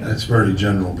 So, yeah. That's very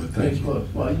general, but thank It's you.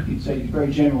 closed. Well, you could say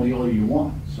very generally all you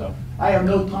want, so. I have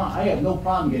no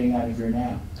problem getting out of here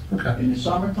now. Okay. In the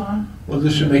summertime, Well,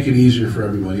 this should make it easier for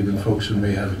everyone, even folks who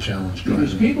may have a challenge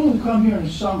because driving. people who come here in the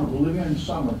summer, who live here in the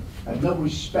summer, have no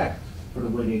respect for the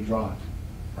way they drive.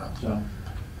 So,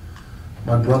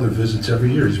 My brother visits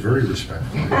every year, he's very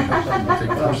respectful. I take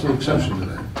personal exception to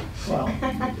that. well,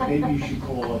 maybe you should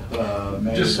call up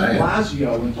Mayor Just saying.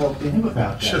 Blasio and talk to him about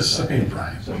that. Just saying,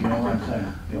 Brian. So you know what I'm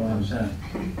saying? You know what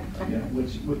I'm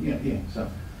saying? Yeah,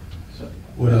 so,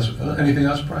 What else, anything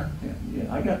else, Brian?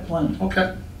 yeah, I got plenty.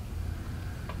 Okay.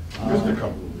 Just a couple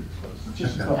of weeks.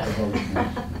 Just a couple of votes.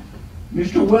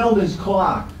 Mr. Weldon's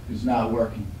clock is not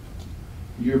working.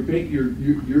 Your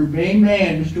main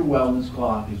man, Mr. Weldon's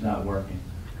clock is not working.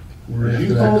 We're As after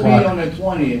you that told me on clock. the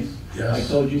 20th, I Yes.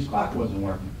 told you his clock wasn't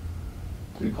working.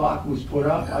 The clock was put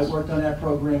up, I Yes. worked on that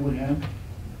program with him.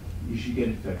 You should get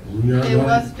it fixed. We are It going-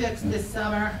 was fixed this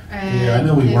summer, and Yeah, I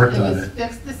know we worked on It was it.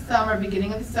 fixed this summer,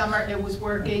 beginning of the summer, it was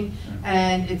working,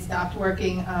 and it stopped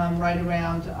working right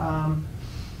around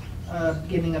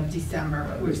beginning of December.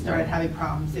 We started having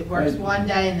problems. It works one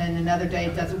day, and then another day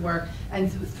it doesn't work. And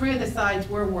 3 of the sides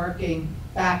were working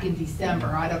back in December.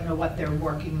 I don't know what they're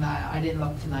working now. I didn't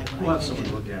look tonight when We'll I have did someone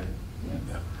it. look at it.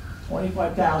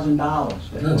 $25,000.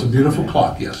 That's a beautiful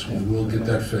clock, yes, we will get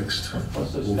that fixed.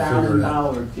 Plus We'll those figure it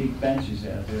out. $1,000 deep benches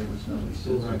out there, which nobody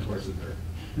sits on.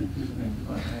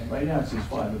 Right now it says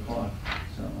 5 o'clock,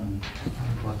 so,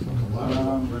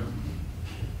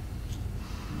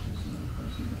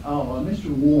 Mr.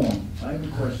 Wong, I have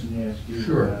a question to ask you.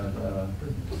 Sure.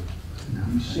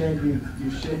 You said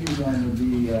you're going to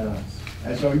be,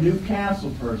 as our new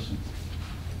council person,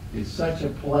 it's such a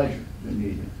pleasure to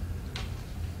meet you.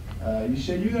 You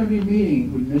said you're going to be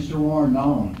meeting with Mr.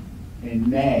 Arnone in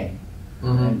May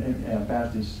and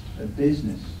about this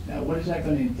business. Now, what is that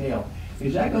going to entail?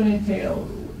 Is that going to entail,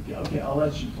 okay, I'll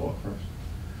let you talk first.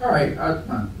 All right,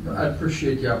 I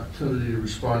appreciate the opportunity to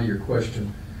respond to your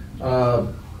question.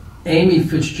 Amy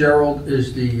Fitzgerald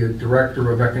is the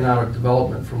Director of Economic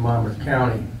Development for Monmouth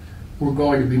County. We're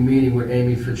going to be meeting with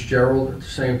Amy Fitzgerald. At the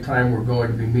same time, we're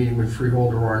going to be meeting with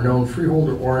Freeholder Arnone.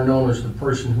 Freeholder Arnone is the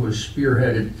person who has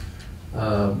spearheaded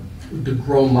the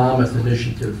Grow Monmouth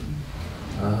initiative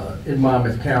in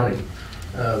Monmouth County.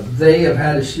 They have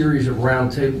had a series of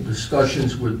roundtable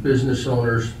discussions with business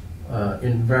owners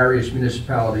in various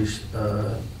municipalities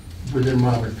within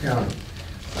Monmouth County.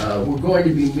 We're going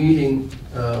to be meeting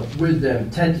with them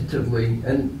tentatively,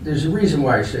 and there's a reason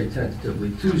why I say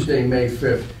tentatively, Tuesday, May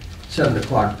 5th, 7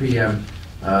 o'clock p.m.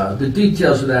 The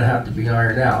details of that have to be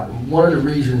ironed out. And one of the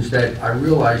reasons that I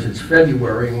realize it's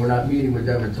February and we're not meeting with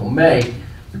them until May,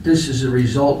 but this is a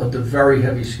result of the very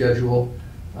heavy schedule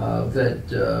that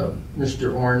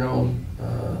Mr. Arnone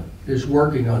is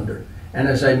working under. And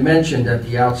as I mentioned at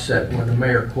the outset when the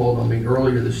mayor called on me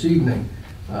earlier this evening,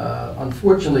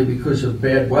 unfortunately because of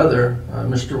bad weather,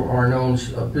 Mr. Arnone's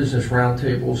business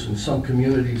roundtables in some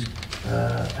communities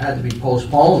had to be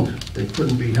postponed. They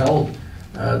couldn't be held.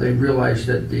 They realized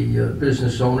that the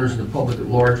business owners and the public at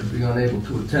large would be unable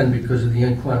to attend because of the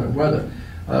inclement weather.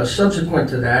 Subsequent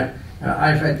to that,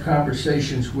 I've had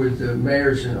conversations with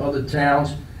mayors in other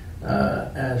towns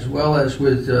as well as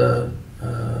with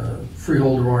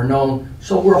Freeholder Arnone.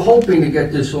 So we're hoping to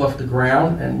get this off the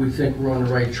ground, and we think we're on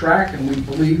the right track, and we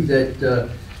believe that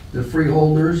the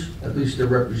freeholders, at least their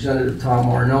representative Tom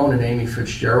Arnone and Amy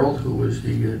Fitzgerald, who is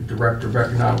the Director of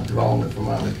Economic Development for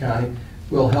Monmouth County,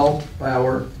 will help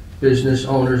our business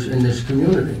owners in this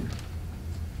community.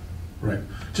 Right.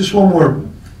 Just one more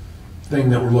thing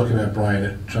that we're looking at, Brian,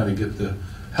 at trying to get the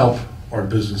help our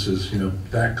businesses,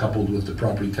 that coupled with the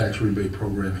property tax rebate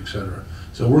program, et cetera.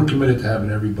 So we're committed to having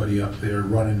everybody up there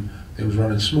running, things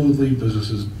running smoothly,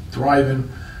 businesses thriving,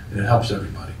 and it helps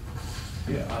everybody.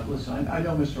 Yeah, listen, I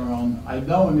know Mr. Arnone. I've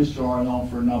known Mr. Arnone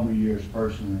for a number of years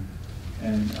personally,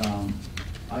 and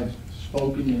I've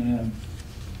spoken to him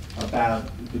about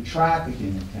the traffic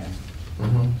in the town.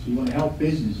 So you want to help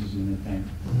businesses in the town,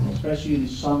 especially in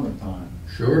the summertime.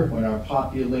 Sure. When our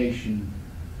population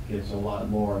gets a lot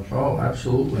larger. Oh,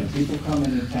 absolutely. And people come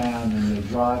into town and they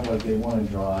drive like they want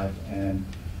to drive, and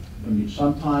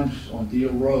sometimes on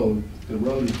Deal Road, the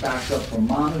road is backed up from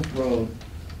Monmouth Road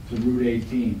to Route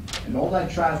 18. And all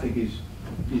that traffic is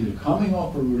either coming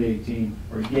off of Route 18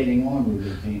 or getting on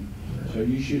Route 18. So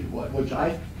you should, which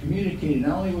I communicated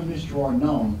not only with Mr.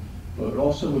 Arnone, but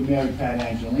also with Mary Pat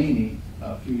Angelini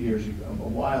a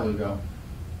while ago,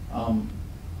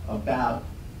 about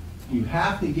you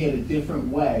have to get a different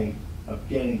way of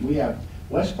getting, we have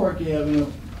West Park Avenue,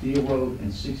 Deal Road,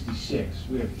 and 66.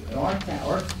 We have, in our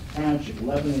township,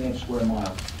 11.5 square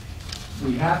miles.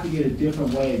 We have to get a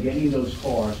different way of getting those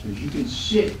cars, because you can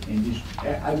sit and just,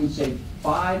 I would say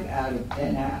 5 out of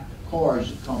 10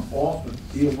 cars that come off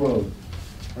of Deal Road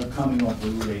are coming off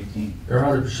of Route 18. You're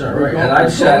 100% right, and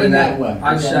I've sat in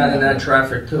that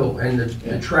traffic too, and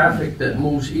the traffic that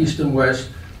moves east and west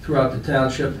throughout the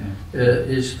township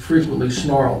is frequently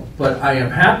snarled. But I am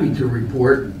happy to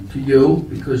report to you,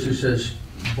 because this has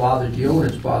bothered you and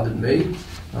it's bothered me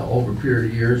over a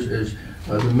period of years, is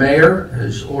the mayor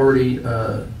is already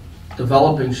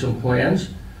developing some plans,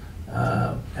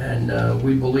 and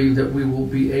we believe that we will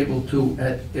be able to,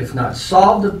 if not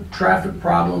solve the traffic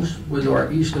problems with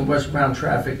our east and westbound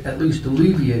traffic, at least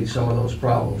alleviate some of those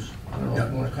problems. I don't know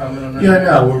if you want to comment on that? Yeah,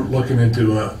 no, we're looking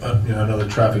into another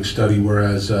traffic study,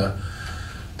 whereas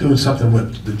doing something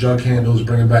with the jug handles,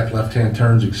 bringing back left-hand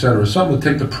turns, et cetera, something to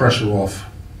take the pressure off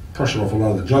a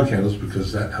lot of the jug handles,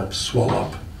 because that helps swell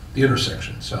up the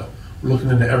intersection. So we're looking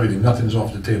into everything. Nothing's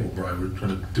off the table, Brian. We're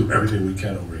trying to do everything we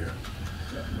can over here.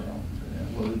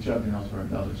 Well, the jug handles are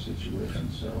another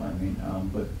situation. So I mean,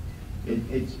 but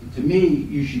it's to me,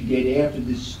 you should get after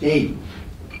the state.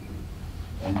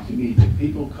 And to me, the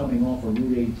people coming off of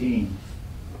Route 18,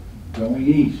 going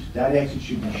east, that exit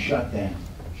should be shut down.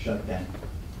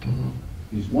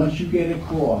 Because once you get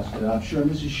across, and I'm sure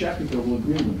Mrs. Shepard will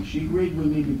agree with me, she agreed with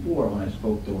me before when I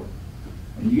spoke to her,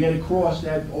 and you get across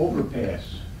that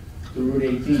overpass to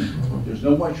Route 18, there's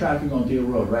no more traffic on Deal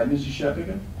Road, right, Mrs.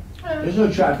 Shepard? There's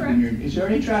no traffic in your, is there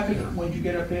any traffic when you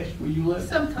get up past where you live?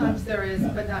 Sometimes there is, No.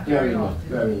 but not very often.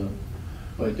 Very low.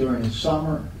 but during the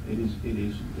summer, it is,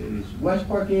 West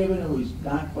Park Avenue is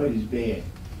not quite as bad.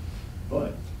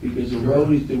 But, because the road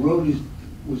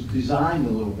was designed a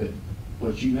little bit,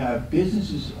 but you have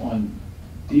businesses on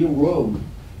Deal Road,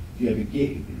 you have a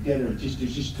gate, that are just,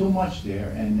 there's just too much there,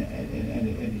 and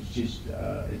it's just,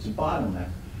 it's a bottleneck.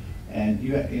 And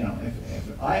you know,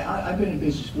 if I've been in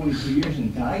business 42 years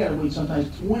in town, I gotta wait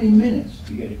sometimes 20 minutes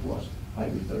to get across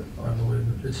Highway 35. I believe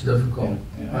it. It's difficult.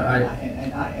 And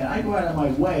I go out of my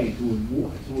way to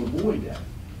avoid that.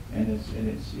 And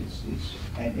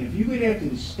and if you get after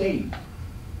the state,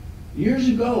 years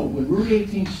ago, when Route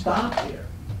 18 stopped there,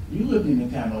 you lived in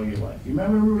the town all your life. You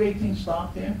remember Route 18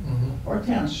 stopped there? Mhm. Our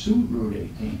town sued Route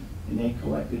 18, and they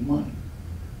collected money.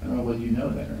 I don't know whether you know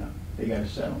that or not. They got a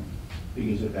settlement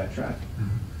because of that traffic.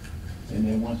 And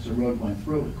then once the road went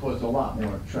through, it caused a lot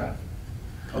more traffic.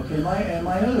 Okay,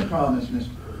 my other problem is,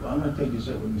 I'm gonna take this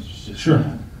up with Mr. Sisson. Sure.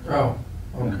 Oh,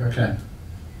 okay. Okay.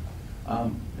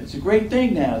 It's a great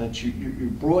thing now that you're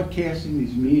broadcasting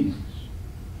these meetings,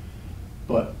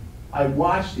 but I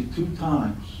watched it 2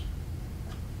 times.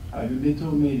 I haven't been to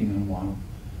a meeting in a while,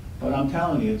 but I'm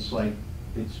telling you, it's like,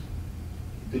 it's,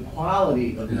 the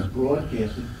quality of this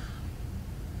broadcasting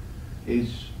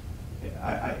is,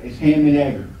 it's ham and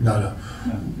egg. No.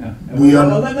 No. We,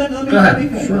 Well, let go ahead.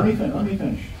 me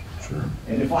finish. Sure.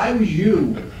 And if I was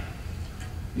you,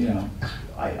 you know,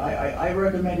 I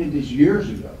recommended this years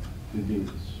ago to do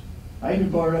this. I even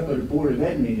brought it up at a Board of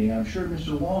Ed meeting, I'm sure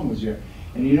Mr. Long was there.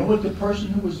 And you know what the person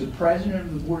who was the president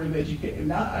of the Board of Education,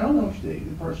 now, I don't know if the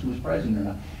person was president or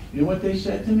not. You know what they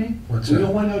said to me? What's We that?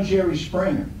 don't want no Jerry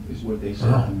Springer, is what they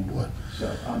said Oh, to me. what?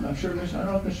 So, I'm not sure, I don't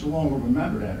know if Mr. Long will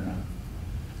remember that or not.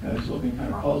 I was looking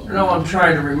kind of puzzled. No, I'm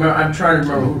trying to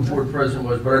remember who the board president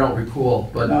was, but I don't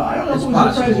recall, but No, I don't know if it's it was the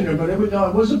possible. president, but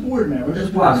it was a board member. It was It's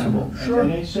a board possible, member. sure.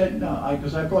 And they said, no,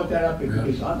 because I brought that up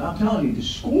because I'm telling you, the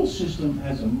school system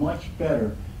has a much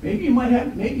better, maybe you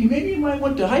might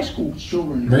want the high school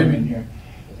children to come Maybe. in here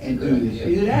and do this.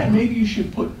 Either that, maybe you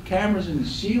should put cameras in the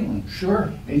ceiling.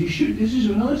 Sure. And you should, this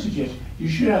is another suggestion, you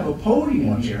should have a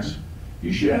podium Watch here. this.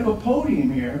 You should have a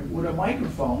podium here with a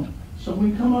microphone, so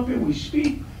when we come up here, we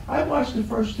speak. I watched the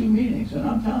first 2 meetings, and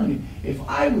I'm telling you, if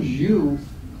I was you,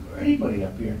 or anybody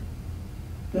up here,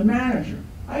 the manager,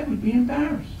 I would be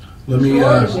embarrassed. Let me, Mr.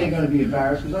 Lawrence ain't gonna be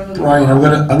embarrassed, because I know. Brian, I'm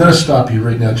gonna stop you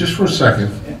right now, just for a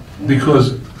second,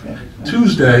 because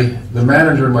Tuesday, the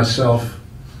manager and myself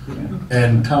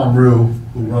and Tom Rue,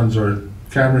 who runs our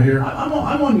camera here, I'm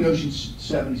on the Ocean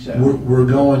 77. we're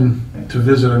going to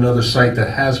visit another site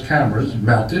that has cameras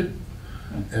mounted,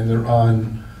 and they're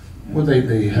on, well,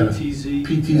 they have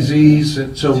PTZs,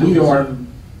 and so we are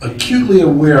acutely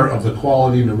aware of the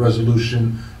quality and the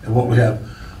resolution and what we have.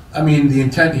 I mean, the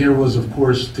intent here was, of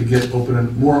course, to get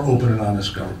more open and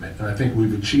honest government, and I think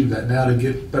we've achieved that now to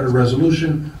get better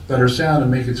resolution, better sound,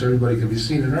 and make it so everybody can be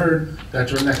seen and heard.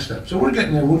 That's our next step. So we're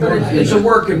getting there. We're But going. it's a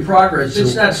work in progress.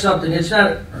 It's not something, it's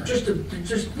not, just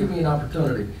give me an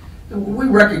opportunity. We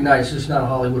recognize it's not a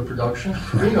Hollywood production.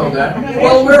 We know that.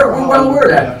 Well, we're well aware of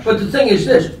that. But the thing is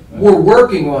this, we're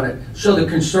working on it. So the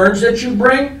concerns that you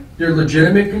bring, they're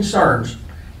legitimate concerns.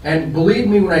 And believe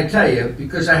me when I tell you,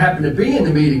 because I happen to be in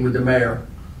the meeting with the mayor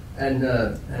and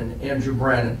Andrew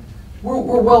Brennan, we're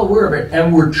well aware of it,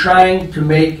 and we're trying to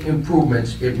make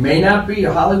improvements. It may not be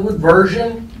a Hollywood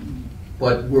version,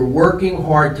 but we're working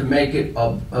hard to make it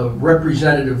a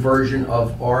representative version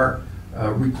of our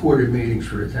recorded meetings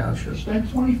for the township. Spent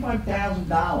 $25,000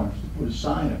 to put a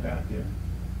sign up out there.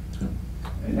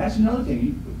 And that's another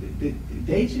thing, the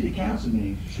dates of the council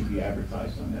meetings should be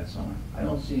advertised on that sign. I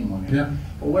don't see them on there. Yeah.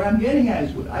 But what I'm getting at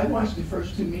is, I watched the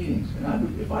first 2 meetings,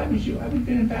 and if I was you, I would have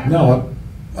been embarrassed. No,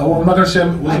 I'm not gonna say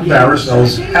I was embarrassed. I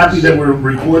was happy that we're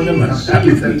recording them, and I'm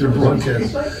happy that they're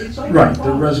broadcast. It's like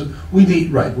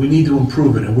Right, we need to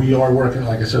improve it, and we are working,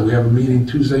 like I said, we have a meeting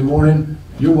Tuesday morning.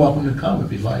 You're welcome to come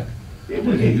if you'd like.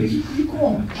 You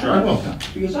call me. Sure, I will.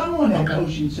 Because I'm on that Okay.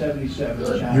 Ocean 77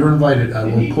 channel. You're invited. I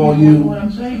And will you call know you, what I'm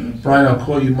saying. Brian, I'll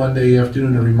call you Monday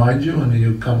afternoon to remind you, and then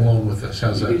you come along with us.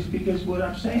 How's that? Because what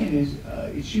I'm saying is,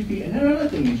 it should be, and another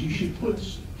thing is, you should put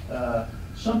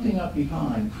something up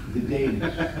behind the date.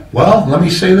 Well, let me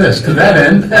say this. To that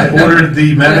end, I ordered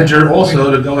the manager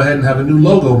also to go ahead and have a new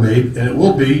logo made, and it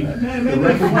will be, Maybe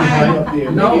a flag up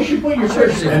there. No, Maybe you should put your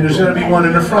seriously. and there's gonna be one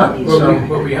in the front. So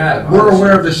What we have. we're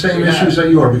aware of the same We have. issues that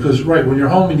you are, because, right, when you're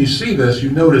home and you see this, you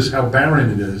notice how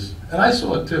barren it is. And I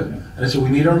saw it too. And I said, we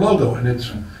need our logo, and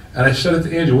I said it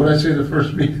to Andrew, what did I say the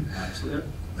first meeting?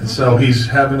 And so he's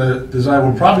having a design,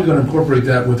 we're probably gonna incorporate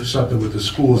that with something with the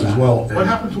schools as well. What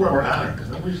happened to our banner? 'Cause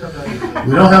we used to have that.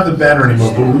 We don't have the banner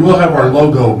anymore, but we will have our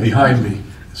logo behind me.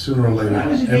 sooner or later, When I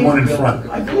was and one in eighth- front.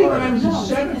 I believe when I was in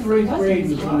seventh or eighth grade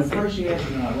was when the first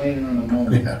astronaut landed on the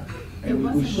moon. Yeah,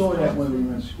 And we saw that when we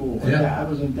were in school. Yeah. I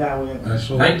was in Dow. I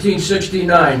saw.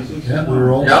 1969. Yeah, we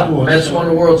were all. Yep, Mets won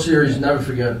the World Series, never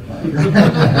forget.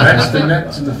 That's the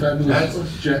Nets and the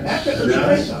fabulous Jets.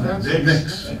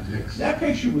 Knicks. That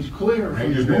picture was clear from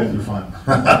Rangers the made it to the moon.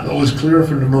 final. It was clear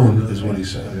from the moon, is what he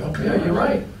said. Yeah, you're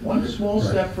right. One small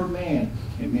step for man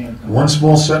in mankind. One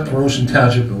small step for Ocean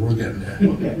Township, and we're getting there.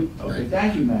 Okay,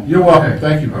 thank you, man. You're welcome,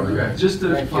 thank you, brother. Okay. Just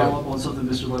to Thank you. follow up on something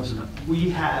Mr. Levison, we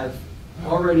have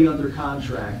already under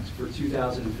contract for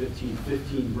 2015,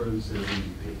 15 roads that are going to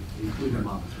be paved, including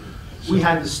Monmouth Road. We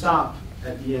had to stop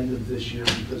at the end of this year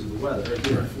because of the weather, or at the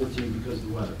end of 14 because of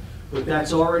the weather. But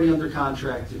that's already under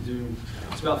contract to do,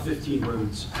 it's about 15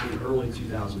 roads in early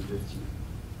 2015.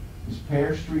 Is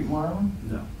Pear Street one of them?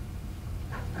 No.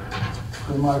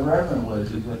 For my reverend was,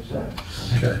 he's upset.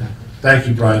 Okay, thank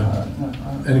you, Brian.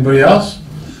 Anybody else?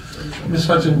 Ms.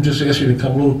 Hudson, just ask you to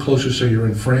come a little closer so you're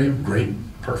in frame. Great,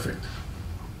 perfect.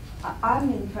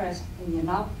 I'm impressed in the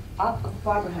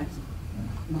Barbara Hudson,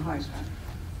 in the Harsh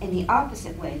in the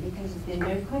opposite way, because it's been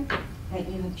very quick that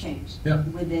you have changed. Yeah.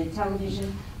 With the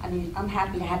television, I mean, I'm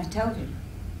happy to have the television,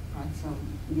 right, so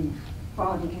the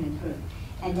quality can improve.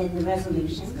 And then the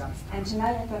resolutions. And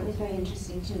tonight I thought it was very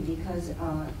interesting too, because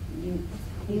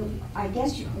I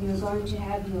guess you're going to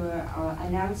have your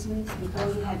announcements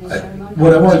before you have your ceremony.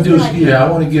 What I want to do is, I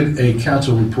want to get a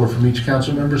council report from each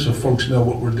council member so folks know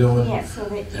what we're doing. Yes, so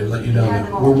that And let you know have that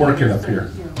them all we're working together, up here.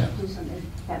 so, you know, Yeah. do something.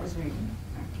 That was very good.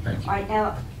 Thank you. All right,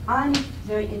 now, I'm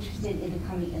very interested in the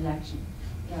coming election.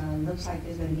 Looks like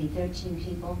there's going to be 13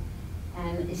 people,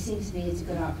 and it seems to me it's a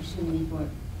good opportunity to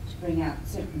bring out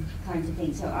certain kinds of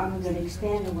things. So I'm going to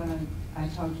expand on what I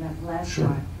talked about the last Sure.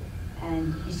 time,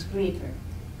 and it's briefer.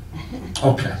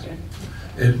 Okay.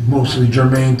 It mostly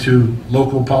germane to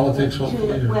local politics,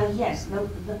 hopefully? or- Well, yes,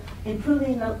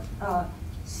 improving,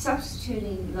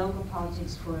 substituting local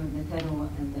politics for the federal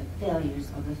and the failures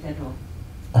of the federal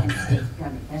Okay.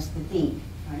 government. That's the theme,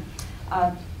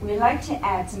 right? We'd like to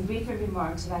add some briefer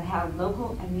remarks about how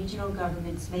local and regional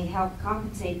governments may help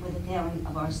compensate for the failing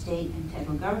of our state and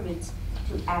federal governments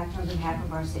to act on behalf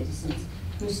of our citizens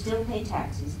who still pay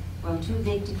taxes, while too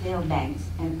big to fail banks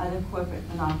and other corporate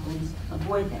monopolies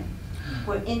avoid them.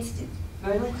 For instance,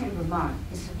 Burlington, Vermont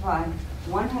is supplied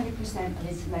 100% of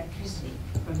its electricity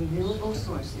from renewable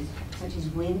sources such as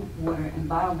wind, water, and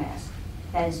biomass.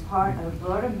 That is part of a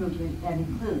broader movement that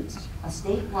includes a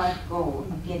statewide goal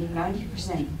of getting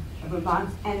 90% of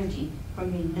Vermont's energy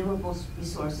from renewable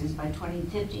resources by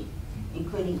 2050,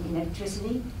 including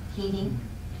electricity, heating,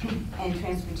 and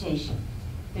transportation.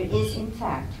 There is, in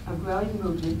fact, a growing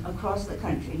movement across the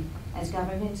country as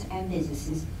governments and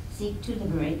businesses seek to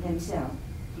liberate themselves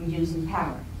from using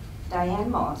power.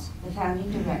 Diane Moss, the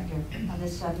founding director of the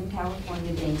Southern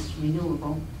California-based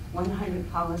Renewable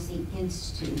 100 Policy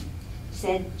Institute,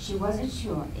 said she wasn't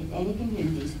sure if any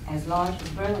communities as large as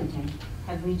Burlington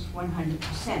have reached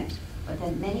 100%, but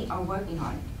that many are working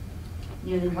on it.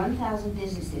 Nearly 1,000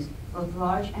 businesses, both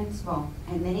large and small,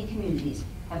 and many communities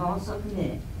have also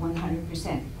committed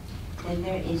 100%. Then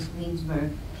there is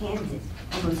Greensburg, Kansas,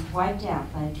 almost wiped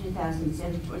out by a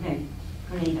 2007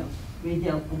 tornado,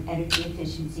 rebuilt with energy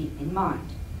efficiency in mind.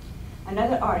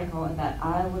 Another article about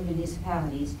Iowa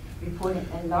municipalities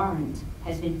reported that Lawrence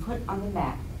has been put on the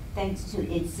map thanks to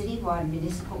its citywide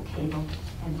municipal cable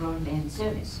and broadband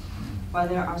service. While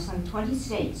there are some 20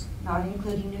 states, not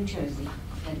including New Jersey,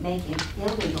 that make it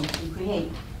illegal to create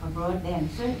a broadband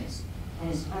service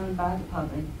that is owned by the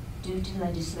public due to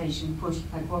legislation pushed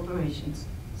by corporations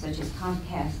such as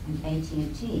Comcast and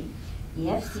AT&T, the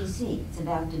FCC is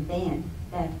about to ban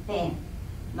that ban.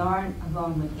 Lauren,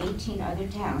 along with 18 other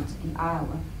towns in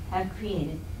Iowa, have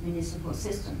created municipal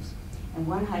systems, and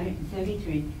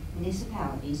 133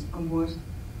 municipalities or more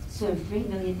serve 3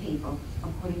 million people,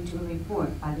 according to a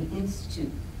report by the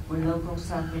Institute for Local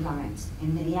Self-Reliance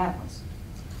in Minneapolis.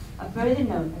 A further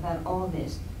note about all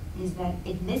this is that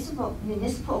if municipal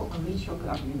or regional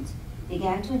governments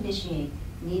began to initiate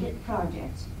needed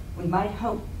projects, we might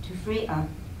hope to free up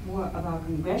more of our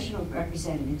congressional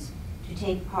representatives to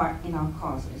take part in our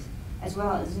causes, as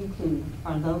well as include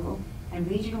our local and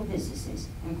regional businesses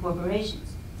and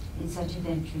corporations in such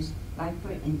ventures, like,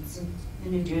 for instance, the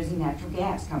New Jersey Natural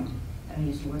Gas Company that I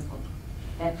used to work for,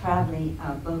 that proudly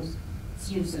boasts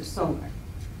use of solar.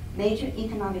 Major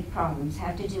economic problems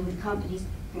have to do with companies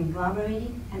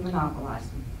conglomerating and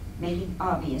monopolizing, making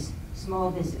obvious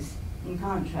small business, in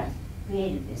contrast,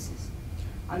 creative business.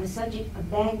 On the subject of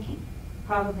banking,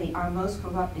 probably our most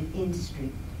corrupted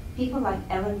industry, People like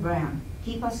Ellen Brown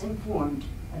keep us informed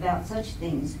about such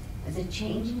things as a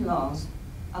change in laws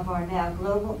of our now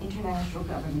global international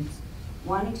governments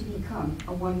wanting to become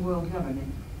a one-world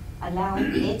government,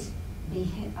 allowing its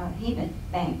behemoth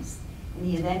banks, in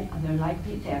the event of their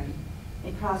likely failure,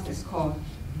 a process called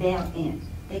bail-in.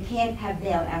 They can't have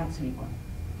bailouts anymore,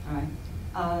 all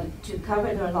right, to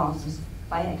cover their losses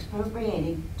by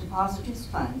expropriating depositors'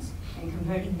 funds and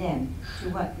converting them to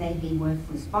what may be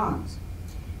worthless bonds.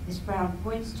 Ms. Brown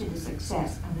points to the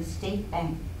success of the State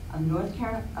Bank of North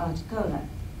Dakota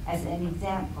as an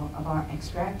example of our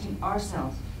extracting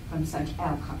ourselves from such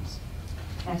outcomes.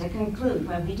 Now, to conclude,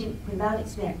 while we do not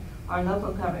expect our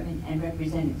local government and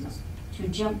representatives to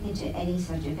jump into any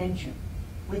such a venture,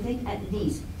 we think at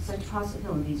least such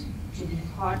possibilities should be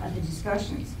part of the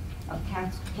discussions of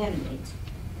council candidates.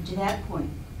 And to that point,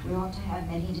 we ought to have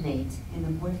many debates in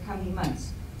the forthcoming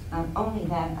months, not only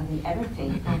that of the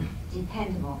ever-faithful,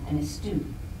 dependable, and astute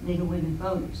League of Women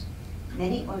Voters.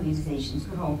 Many organizations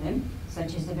could hold them,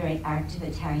 such as the very active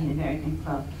Italian American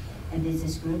Club and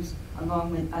business groups,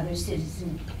 along with other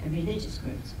citizen and religious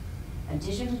groups.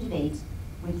 Additional debates,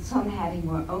 with some having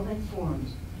more open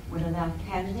forums, would allow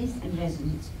candidates and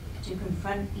residents to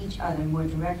confront each other more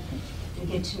directly, to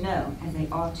get to know, as they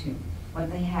ought to, what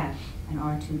they have and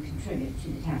are to contribute to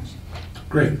the township.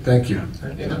 Great, thank you.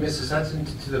 Yeah, Mrs. Hudson,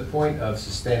 to the point of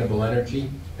sustainable energy,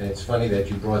 and it's funny that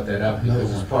you brought that up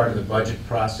because it's part of the budget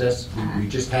process. We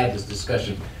just had this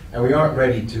discussion, and we aren't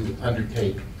ready to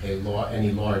undertake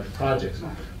any large projects.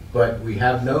 But we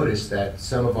have noticed that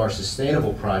some of our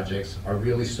sustainable projects are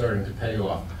really starting to pay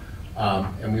off.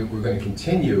 And we're going to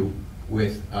continue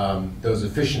with those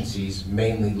efficiencies,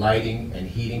 mainly lighting and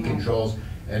heating controls.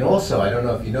 And also, I don't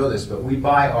know if you know this, but we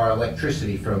buy our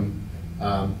electricity from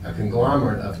a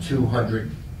conglomerate of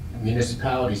 200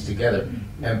 municipalities together.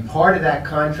 And part of that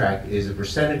contract is a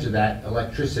percentage of that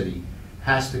electricity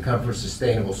has to come from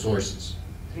sustainable sources.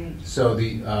 So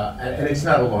and it's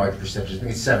not a large percentage, I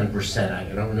think it's 7%,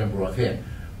 I don't remember offhand.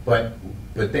 But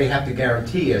they have to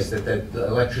guarantee us that the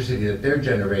electricity that they're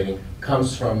generating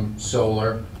comes from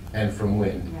solar and from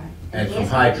wind and from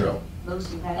hydro.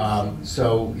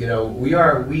 So, you know,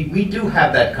 we do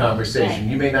have that conversation.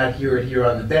 You may not hear it here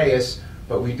on the dais,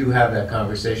 but we do have that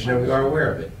conversation and we are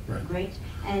aware of it. Great.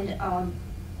 And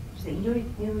so you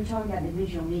were talking about the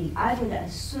regional meeting. I would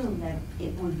assume that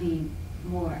it would be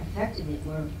more effective if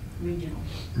we're regional.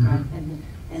 Right? And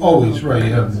Always, right,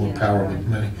 you have more power with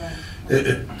many.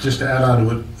 Just to add on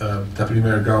to what Deputy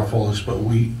Mayor Garofalo, but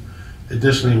we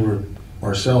additionally were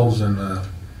ourselves and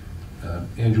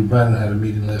Andrew Brennan had a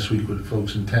meeting last week with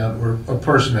folks in town, or a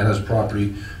person that has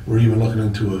property. We're even looking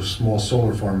into a small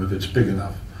solar farm if it's big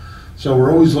enough. So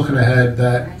we're always looking ahead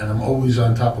that, and I'm always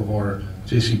on top of our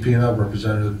JCP&L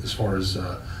representative as far as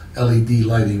LED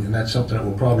lighting, and that's something that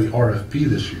will probably RFP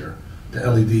this year, to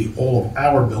LED all of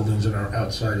our buildings in our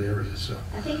outside areas. So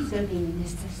I think it's going to be a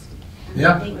necessity.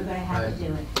 Yeah. I think we're going to have to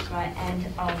do it, right? And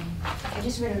I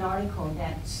just read an article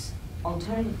that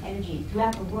alternative energy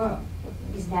throughout the world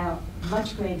is now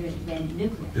much greater than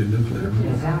nuclear.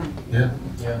 Yeah.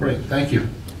 Great, thank you.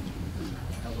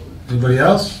 Anybody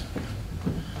else?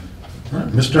 All right,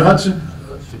 Mr. Hudson.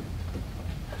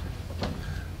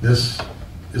 This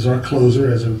is our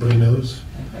closer, as everybody knows.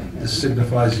 This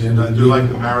signifies the end of the Do you like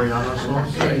meeting. the Mariana song?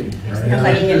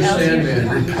 Enter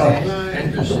Sandman. All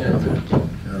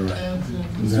right.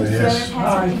 I'm gonna ask.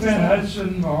 Hi, Ben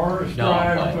Hudson, Morris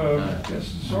Drive,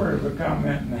 just sort of a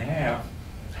comment and a half.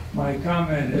 My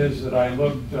comment is that I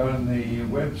looked on the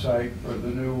website for the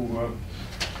new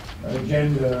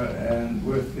agenda and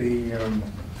with the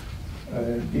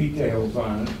details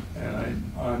on it,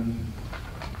 and on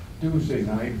Tuesday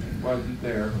night, it wasn't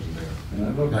there. And I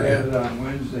looked at it on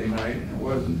Wednesday night, and it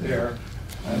wasn't there.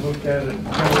 I looked at it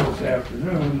until this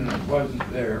afternoon, and it wasn't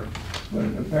there. But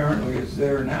apparently it's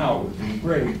there now, which is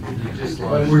great. We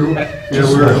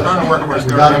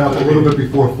got it up a little bit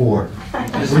before 4.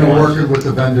 We were working with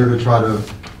the vendor to try to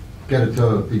get it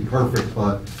to be perfect,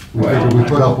 but we figured we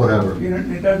put up whatever. You know,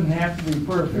 it doesn't have to be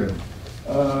perfect,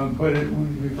 but it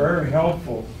would be very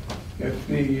helpful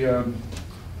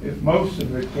if most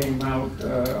of it came out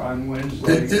on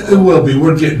Wednesday. It will be.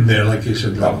 We're getting there, like you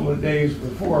said. A couple of days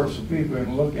before, so people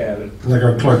can look at it. Like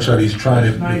our clerk said, he's trying to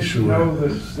It's make nice to sure. know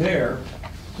that it's there,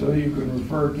 so you can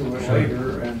refer to it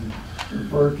later and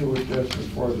refer to it just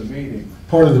before the meeting.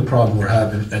 Part of the problem we're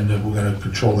having, and we're going to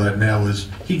control that now, is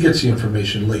he gets the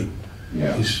information late.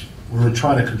 Yeah. We're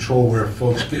trying to control where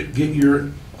folks get your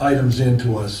items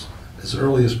into us as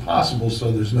early as possible,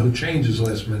 so there's no changes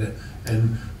last minute,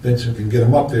 and Vincent can get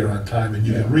them up there on time, and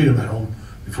you can read them at home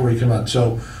before you come out.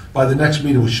 So by the next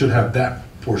meeting, we should have that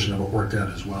portion of it worked out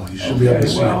as well. You should be able to Okay,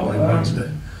 see it well, by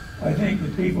Wednesday. I think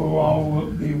that people all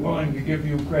will be willing to give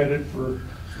you credit for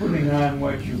putting on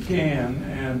what you can,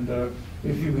 and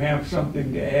if you have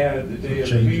something to add the day of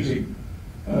the Changes. meeting,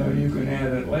 you can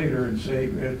add it later and say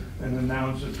it, and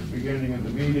announce at the beginning of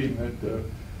the meeting that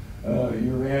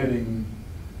you're adding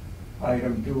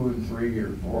item 2 and 3 or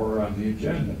 4 on the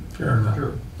agenda. Fair enough.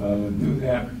 Do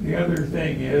that. The other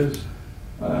thing is,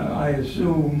 I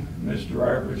assume Mr.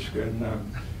 Arbus can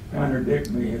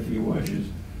contradict me if he wishes,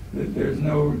 that there's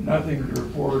nothing to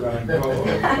report on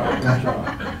Stop and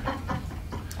Shop.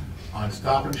 On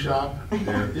Stop and Shop,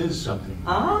 there is something.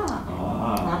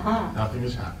 Nothing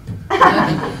has happened.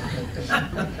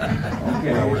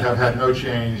 Okay. We have had no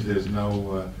change, there's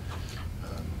no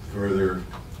further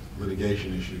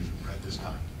litigation issues at this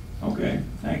time. Okay,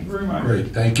 thank you very much. Great,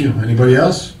 thank you. Anybody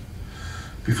else?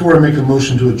 Before I make a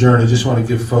motion to adjourn, I just want to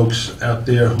give folks out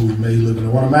there who may live in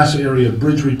the Wanamassa area a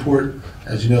bridge report.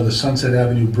 As you know, the Sunset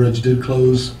Avenue Bridge did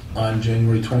close on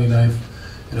January 29th,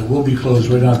 and it will be closed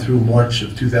right on through March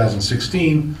of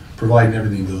 2016, providing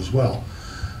everything goes well.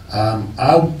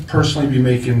 I'll personally be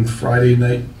making Friday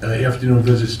night afternoon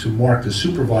visits to Mark, the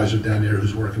supervisor down there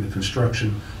who's working the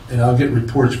construction, and I'll get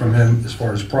reports from him as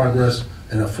far as progress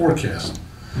and a forecast.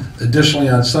 Additionally,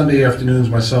 on Sunday afternoons,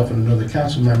 myself and another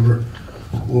council member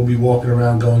will be walking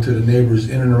around, going to the neighbors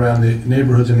in and around the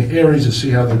neighborhoods and the areas to see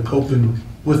how they're coping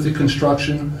with the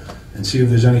construction and see if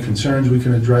there's any concerns we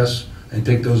can address and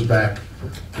take those back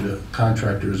to the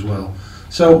contractor as well.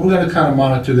 So we're going to kind of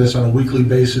monitor this on a weekly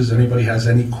basis. Anybody has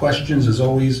any questions, as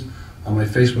always, on my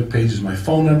Facebook page is my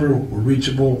phone number. We're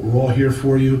reachable. We're all here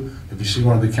for you. If you see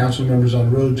one of the council members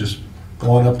on the road, just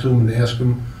go on up to them and ask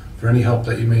them for any help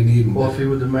that you may need. Coffee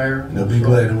with the mayor? And they'll be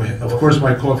glad. And of course,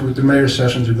 my Coffee with the Mayor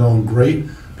sessions are going great.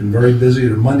 Been very busy.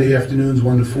 They're Monday afternoons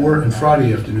 1 to 4 and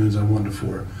Friday afternoons on 1 to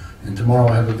 4. And tomorrow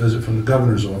I have a visit from the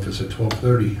governor's office at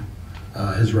 12:30.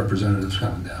 His representative's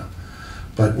coming down.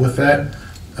 But with that,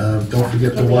 don't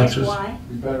forget to watch us. Why?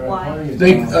 Why?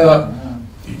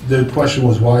 The question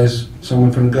was, why is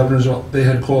someone from the governor's office? They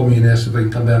had called me and asked if they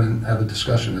can come down and have a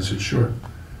discussion. I said, sure.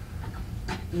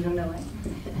 You don't know it?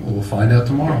 Well, we'll find out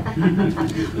tomorrow.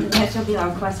 That shall be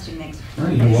our question next.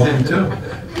 Well, you're welcome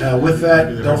to. With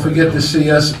that, don't forget to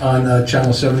see us on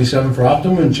Channel 77 for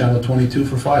Optimum and Channel 22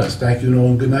 for Files. Thank you and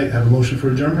all, good night. Have a motion for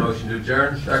adjournment? Motion to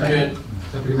adjourn? Second.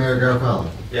 Deputy Mayor Garofalo.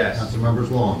 Yes. Councilmembers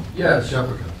Long. Yes.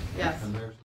 Jeffrica. Yes. And Mayor